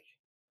day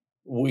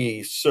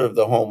we serve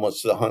the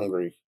homeless, the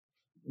hungry.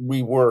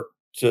 We work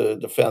to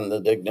defend the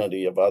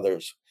dignity of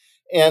others.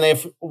 And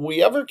if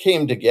we ever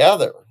came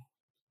together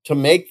to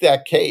make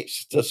that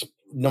case, just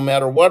no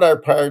matter what our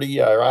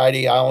party, our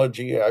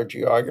ideology, our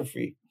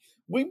geography,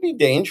 we'd be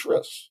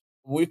dangerous.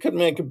 We could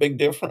make a big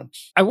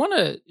difference. I want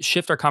to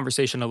shift our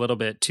conversation a little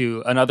bit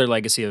to another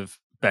legacy of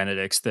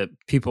Benedict's that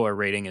people are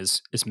rating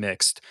as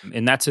mixed,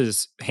 and that's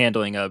his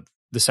handling of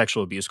the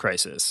sexual abuse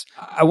crisis.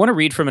 I want to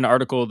read from an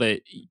article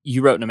that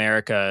you wrote in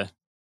America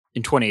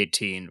in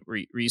 2018,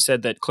 where you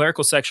said that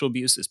clerical sexual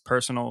abuse is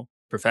personal,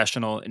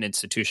 professional, and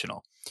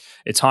institutional.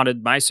 It's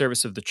haunted my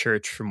service of the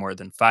church for more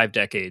than 5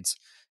 decades,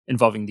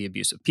 involving the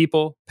abuse of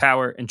people,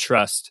 power, and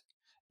trust,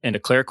 and a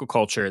clerical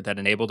culture that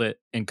enabled it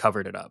and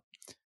covered it up.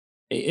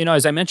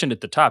 As I mentioned at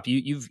the top,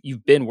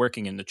 you've been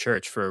working in the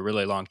church for a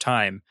really long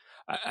time.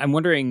 I'm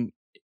wondering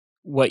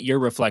what your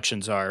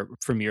reflections are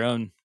from your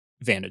own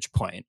vantage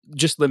point,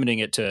 just limiting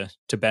it to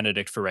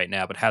Benedict for right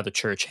now, but how the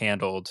church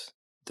handled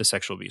the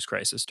sexual abuse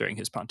crisis during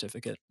his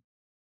pontificate.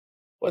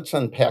 Let's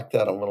unpack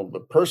that a little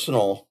bit.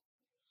 Personal,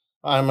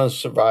 I'm a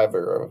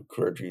survivor of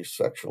clergy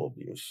sexual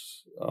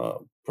abuse.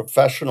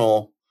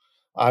 Professional,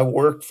 I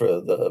worked for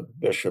the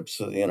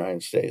bishops of the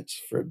United States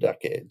for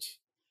decades.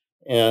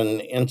 And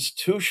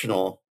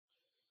institutional,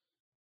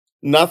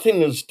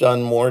 nothing has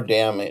done more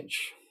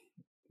damage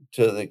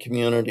to the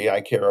community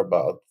I care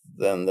about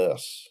than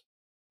this.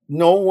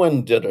 No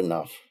one did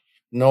enough.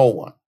 No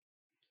one.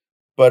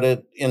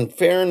 But in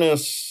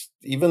fairness,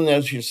 even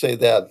as you say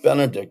that,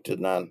 Benedict did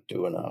not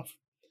do enough.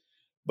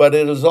 But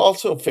it is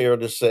also fair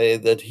to say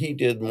that he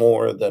did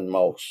more than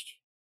most.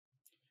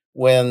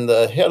 When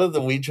the head of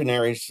the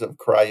Legionaries of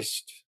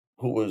Christ,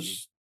 who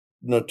was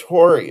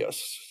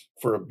notorious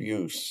for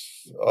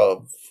abuse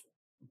of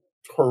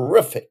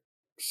horrific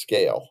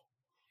scale,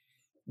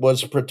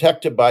 was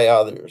protected by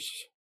others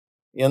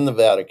in the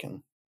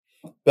Vatican,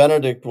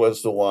 Benedict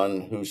was the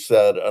one who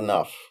said,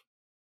 enough,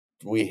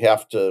 we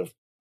have to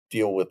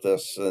deal with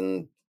this.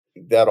 And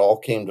that all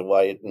came to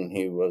light and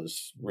he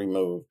was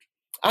removed.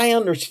 I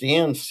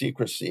understand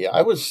secrecy.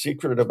 I was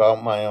secret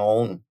about my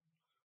own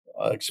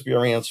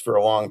experience for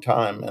a long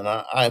time. And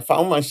I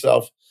found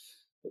myself,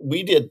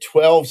 we did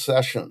 12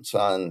 sessions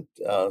on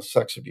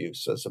sex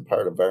abuse as a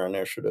part of our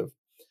initiative.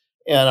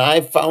 And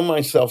I found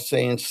myself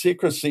saying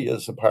secrecy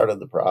is a part of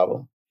the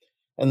problem.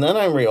 And then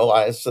I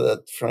realized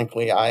that,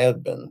 frankly, I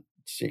had been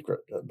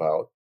secret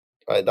about.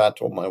 I had not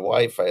told my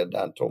wife. I had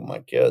not told my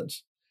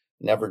kids.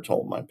 Never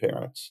told my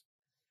parents.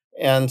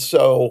 And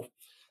so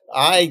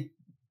I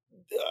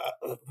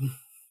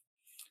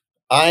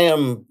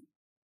am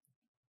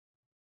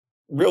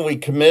really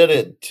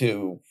committed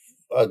to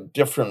a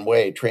different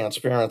way,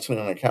 transparency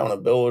and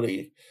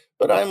accountability.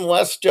 But I'm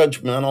less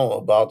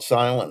judgmental about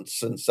silence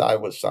since I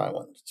was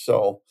silent.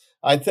 So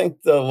I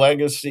think the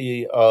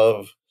legacy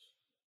of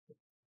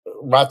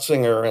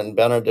Ratzinger and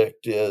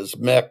Benedict is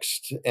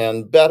mixed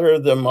and better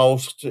than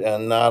most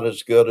and not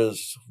as good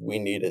as we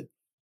needed.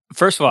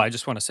 First of all, I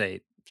just want to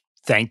say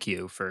thank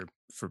you for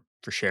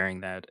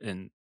sharing that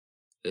and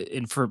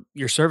for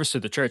your service to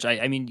the church.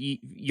 I mean,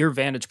 your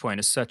vantage point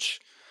is such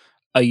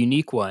a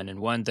unique one and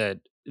one that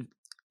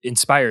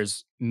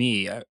inspires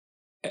me.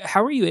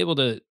 How are you able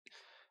to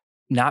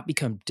not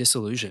become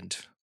disillusioned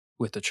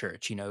with the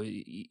church.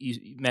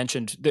 You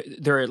mentioned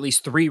there are at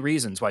least three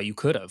reasons why you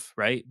could have,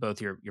 right? Both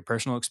your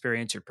personal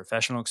experience, your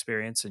professional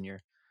experience, and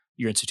your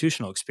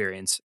institutional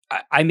experience.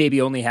 I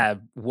maybe only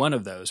have one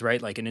of those,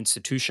 right? Like an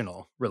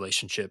institutional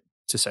relationship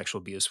to sexual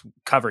abuse,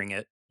 covering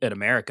it in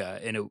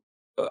America, and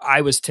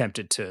I was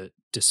tempted to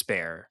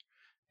despair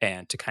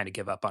and to kind of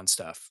give up on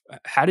stuff.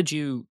 How did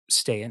you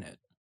stay in it?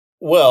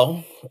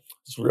 Well,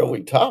 it's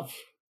really tough.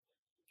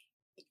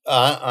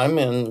 I'm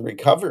in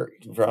recovery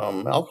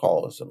from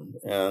alcoholism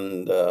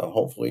and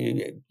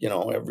hopefully,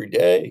 every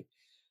day.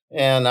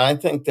 And I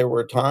think there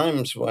were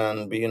times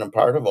when being a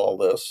part of all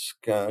this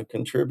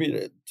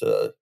contributed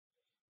to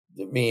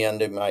me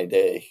ending my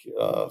day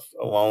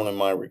alone in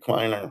my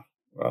recliner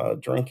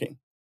drinking.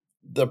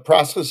 The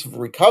process of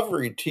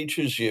recovery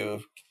teaches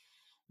you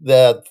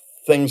that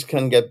things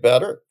can get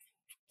better,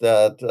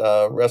 that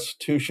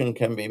restitution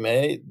can be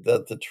made,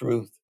 that the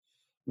truth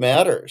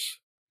matters.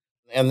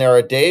 And there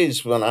are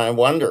days when I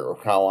wonder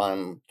how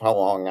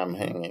long I'm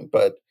hanging.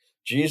 But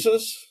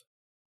Jesus,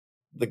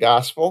 the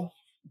gospel,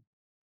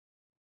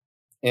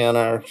 and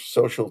our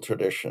social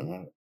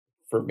tradition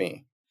for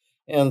me.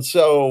 And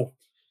so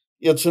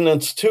it's an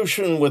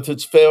institution with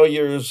its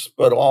failures,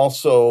 but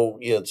also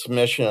its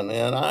mission.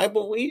 And I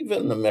believe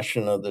in the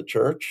mission of the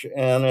church.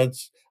 And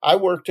I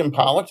worked in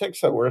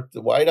politics. I worked at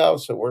the White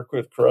House. I worked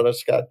with Coretta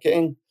Scott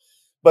King.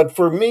 But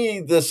for me,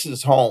 this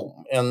is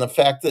home. And the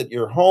fact that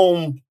your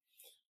home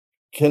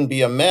can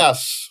be a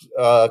mess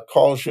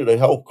calls you to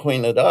help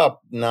clean it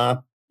up,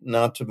 not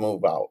to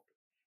move out.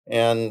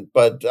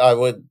 But I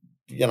would,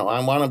 I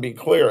want to be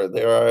clear.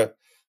 There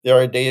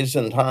are days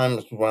and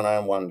times when I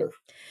wonder.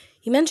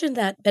 You mentioned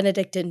that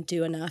Benedict didn't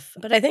do enough,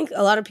 but I think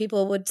a lot of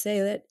people would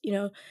say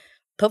that,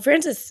 Pope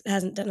Francis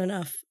hasn't done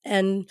enough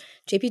and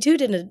JP2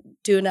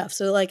 didn't do enough.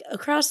 So like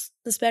across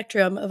the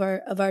spectrum of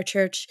our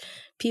church,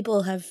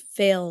 people have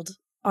failed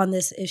on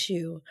this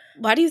issue.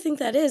 Why do you think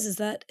that is? Is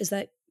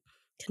that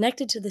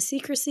connected to the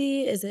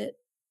secrecy? Is it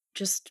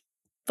just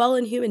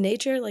fallen human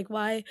nature? Like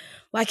why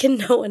can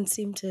no one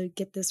seem to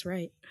get this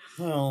right?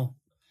 Well,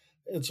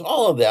 it's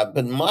all of that,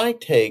 but my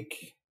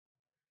take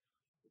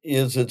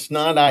is it's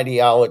not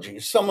ideology.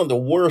 Some of the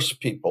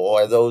worst people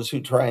are those who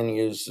try and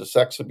use the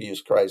sex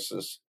abuse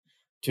crisis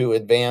to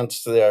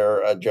advance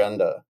their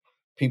agenda.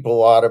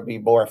 People ought to be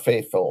more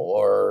faithful,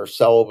 or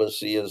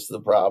celibacy is the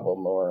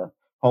problem, or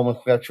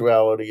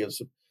homosexuality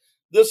is.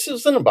 This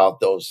isn't about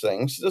those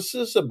things. This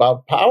is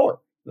about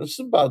power. This is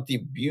about the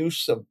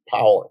abuse of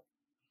power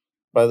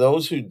by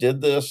those who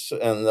did this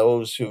and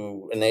those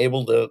who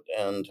enabled it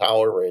and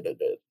tolerated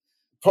it.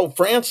 Pope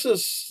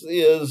Francis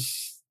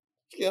is,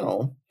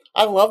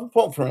 I love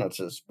Pope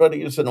Francis, but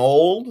he's an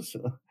old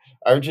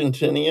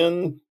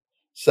Argentinian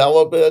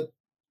celibate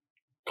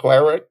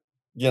cleric,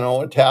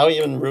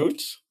 Italian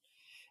roots.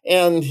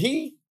 And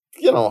he,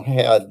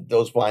 had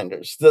those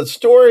blinders. The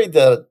story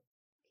that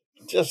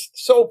just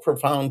so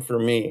profound for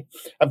me,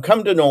 I've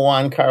come to know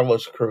Juan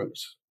Carlos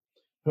Cruz,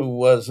 who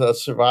was a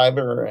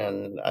survivor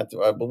in,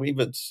 I believe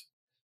it's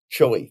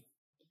Chile.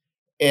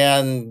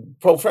 And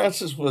Pope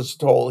Francis was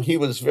told he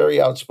was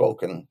very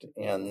outspoken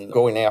in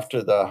going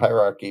after the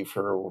hierarchy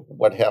for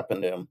what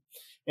happened to him.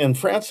 And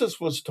Francis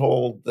was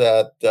told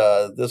that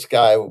this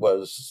guy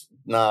was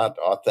not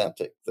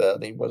authentic,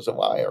 that he was a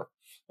liar.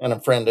 And a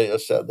friend of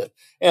his said that.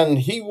 And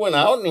he went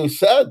out and he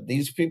said,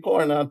 these people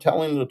are not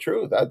telling the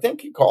truth. I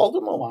think he called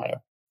him a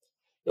liar.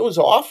 It was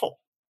awful.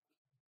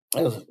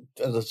 As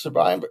a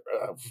survivor,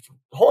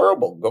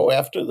 horrible, go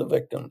after the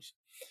victims.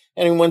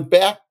 And he went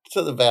back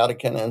to the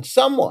Vatican and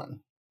someone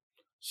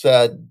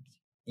said,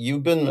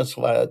 you've been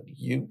misled.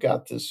 You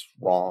got this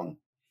wrong.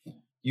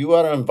 You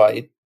ought to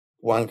invite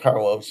Juan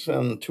Carlos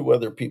and two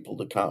other people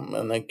to come.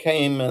 And they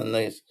came and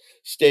they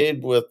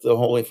stayed with the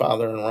Holy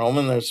Father in Rome,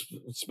 and they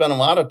spent a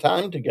lot of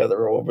time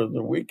together over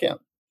the weekend.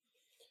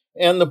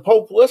 And the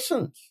Pope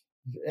listened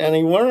and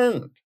he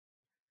learned.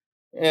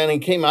 And he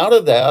came out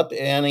of that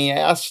and he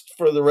asked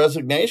for the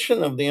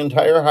resignation of the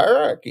entire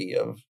hierarchy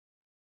of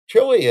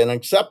Chile and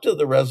accepted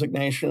the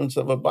resignations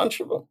of a bunch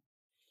of them.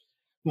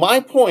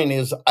 My point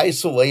is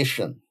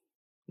isolation,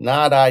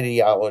 not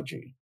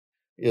ideology,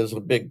 is a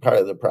big part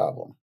of the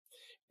problem.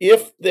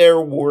 If there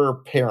were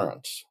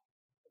parents,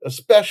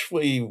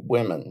 especially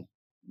women,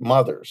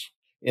 mothers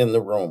in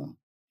the room,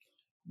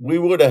 we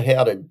would have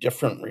had a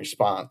different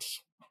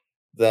response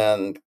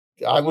than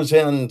I was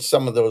in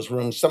some of those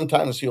rooms,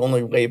 sometimes the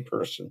only lay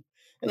person,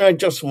 and I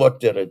just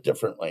looked at it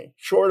differently.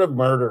 Short of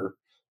murder,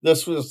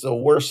 this was the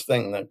worst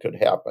thing that could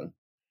happen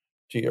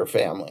to your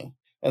family.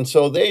 And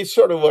so they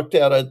sort of looked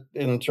at it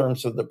in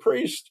terms of the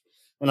priest,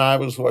 and I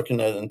was looking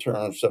at it in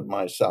terms of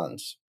my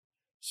sons.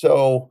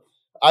 So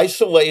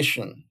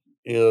isolation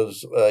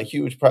is a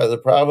huge part of the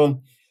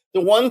problem.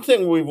 The one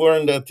thing we've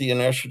learned at the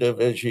initiative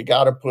is you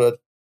got to put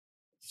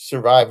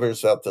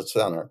survivors at the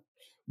center.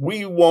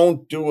 We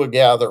won't do a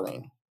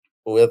gathering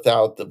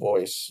without the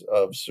voice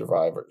of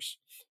survivors.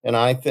 And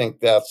I think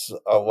that's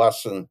a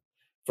lesson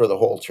for the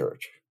whole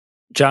church.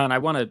 John, I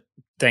want to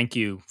thank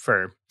you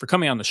for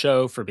coming on the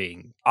show, for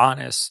being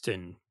honest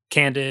and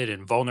candid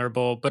and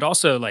vulnerable, but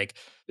also like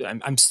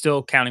I'm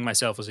still counting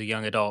myself as a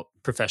young adult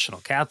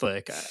professional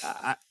Catholic.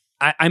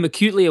 I'm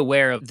acutely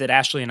aware of that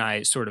Ashley and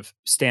I sort of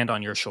stand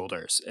on your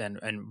shoulders and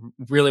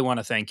really want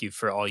to thank you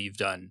for all you've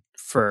done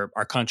for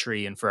our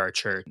country and for our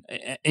church.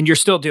 And you're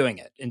still doing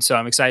it. And so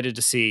I'm excited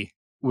to see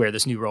where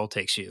this new role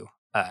takes you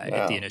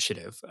at the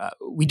initiative.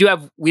 We do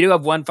have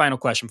one final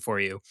question for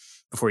you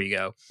before you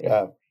go.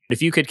 Yeah.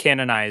 If you could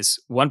canonize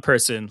one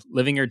person,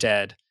 living or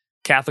dead,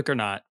 Catholic or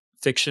not,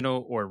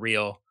 fictional or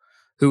real,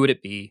 who would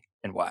it be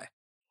and why?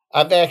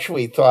 I've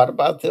actually thought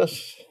about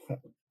this.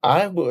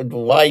 I would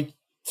like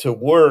to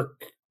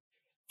work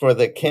for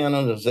the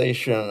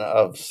canonization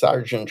of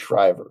Sargent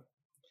Shriver.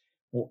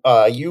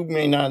 You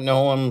may not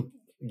know him.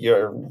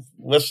 Your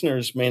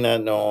listeners may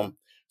not know him.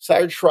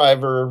 Sargent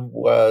Shriver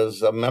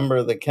was a member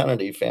of the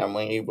Kennedy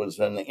family. He was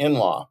an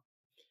in-law,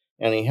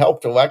 and he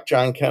helped elect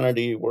John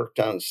Kennedy, worked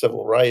on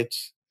civil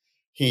rights.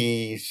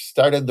 He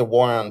started the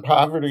war on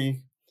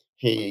poverty.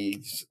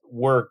 He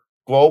worked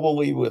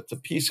globally with the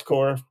Peace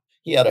Corps.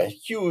 He had a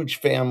huge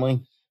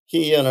family.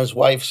 He and his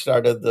wife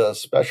started the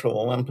Special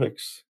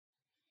Olympics.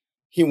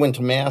 He went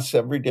to Mass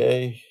every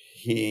day.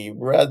 He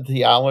read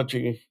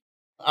theology.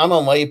 I'm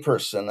a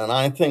layperson, and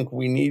I think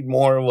we need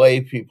more lay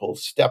people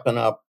stepping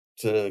up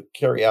to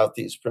carry out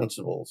these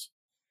principles.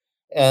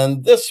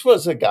 And this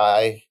was a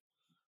guy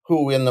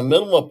who, in the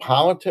middle of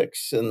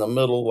politics, in the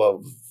middle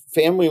of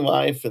family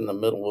life, in the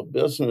middle of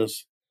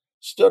business,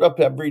 stood up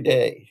every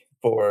day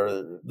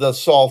for the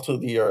salt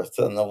of the earth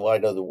and the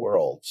light of the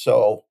world.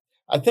 So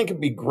I think it'd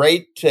be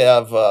great to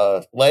have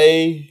a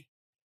lay,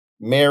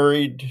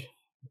 married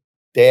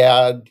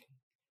dad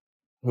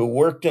who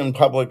worked in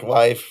public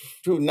life,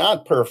 who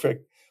not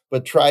perfect,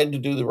 but tried to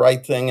do the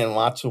right thing in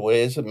lots of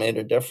ways that made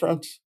a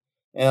difference.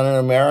 And an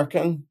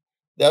American,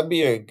 that'd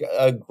be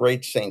a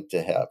great saint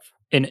to have.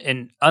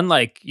 And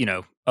unlike,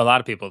 a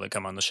lot of people that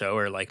come on the show,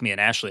 or like me and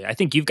Ashley, I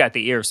think you've got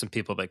the ear of some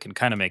people that can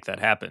kind of make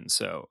that happen.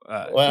 So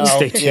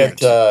stay tuned.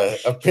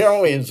 It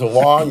apparently is a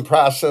long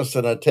process,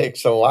 and it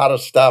takes a lot of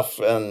stuff.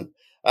 And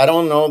I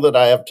don't know that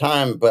I have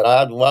time, but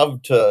I'd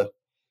love to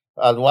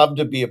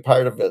be a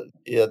part of it.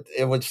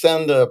 It would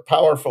send a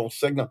powerful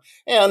signal.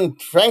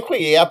 And frankly,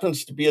 he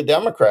happens to be a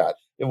Democrat.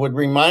 It would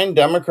remind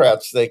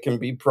Democrats they can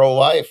be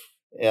pro-life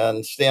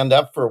and stand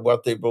up for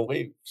what they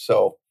believe.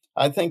 So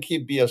I think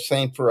he'd be a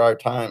saint for our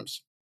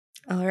times.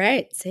 All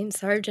right. Saint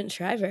Sargent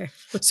Shriver.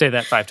 Say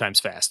that 5 times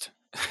fast.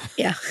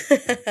 Yeah.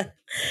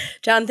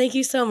 John, thank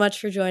you so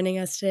much for joining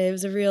us today. It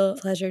was a real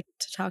pleasure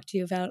to talk to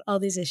you about all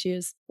these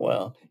issues.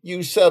 Well,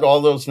 you said all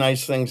those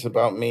nice things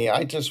about me.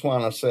 I just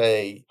want to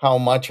say how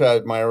much I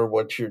admire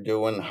what you're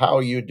doing, how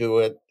you do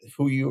it,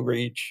 who you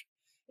reach,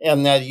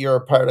 and that you're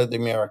a part of the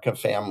America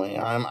family.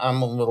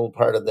 I'm a little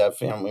part of that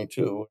family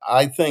too.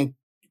 I think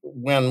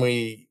when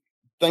we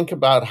think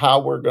about how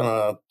we're going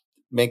to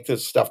make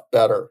this stuff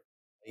better,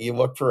 you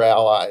look for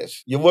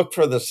allies. You look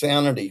for the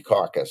Sanity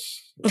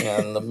Caucus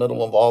in the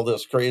middle of all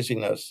this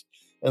craziness.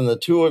 And the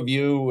two of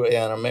you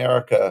and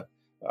America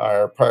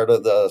are part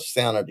of the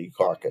Sanity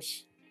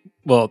Caucus.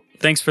 Well,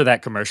 thanks for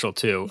that commercial,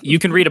 too. You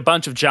can read a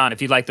bunch of John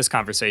if you'd like this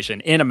conversation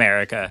in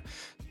America.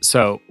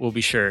 So we'll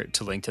be sure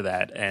to link to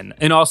that.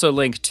 And also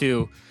link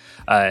to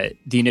the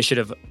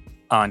initiative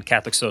on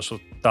Catholic social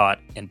thought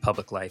and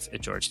public life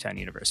at Georgetown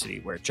University,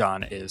 where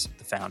John is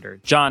the founder.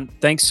 John,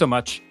 thanks so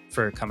much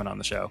for coming on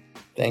the show.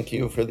 Thank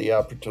you for the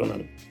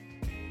opportunity.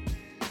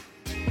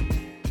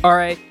 All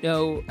right,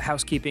 no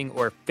housekeeping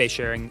or face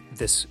sharing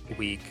this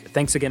week.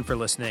 Thanks again for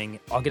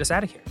listening. I'll get us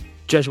out of here.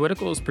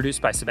 Jesuitical is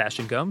produced by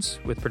Sebastian Gomes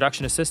with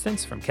production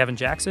assistance from Kevin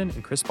Jackson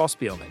and Chris Paul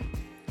Spielman.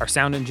 Our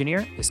sound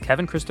engineer is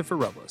Kevin Christopher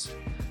Robles.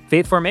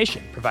 Faith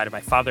Formation provided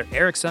by Father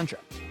Eric Sundrup.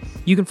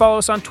 You can follow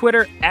us on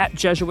Twitter at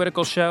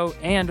Jesuitical Show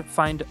and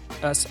find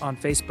us on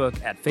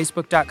Facebook at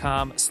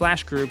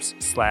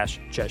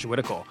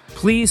facebook.com/groups/Jesuitical.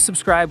 Please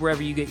subscribe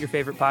wherever you get your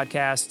favorite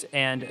podcast,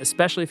 and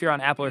especially if you're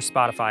on Apple or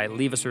Spotify,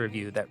 leave us a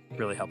review. That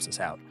really helps us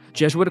out.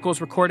 Jesuitical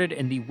is recorded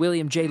in the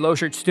William J.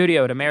 Loschert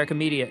Studio at America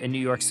Media in New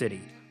York City.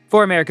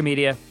 For America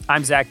Media,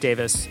 I'm Zach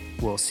Davis.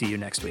 We'll see you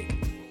next week.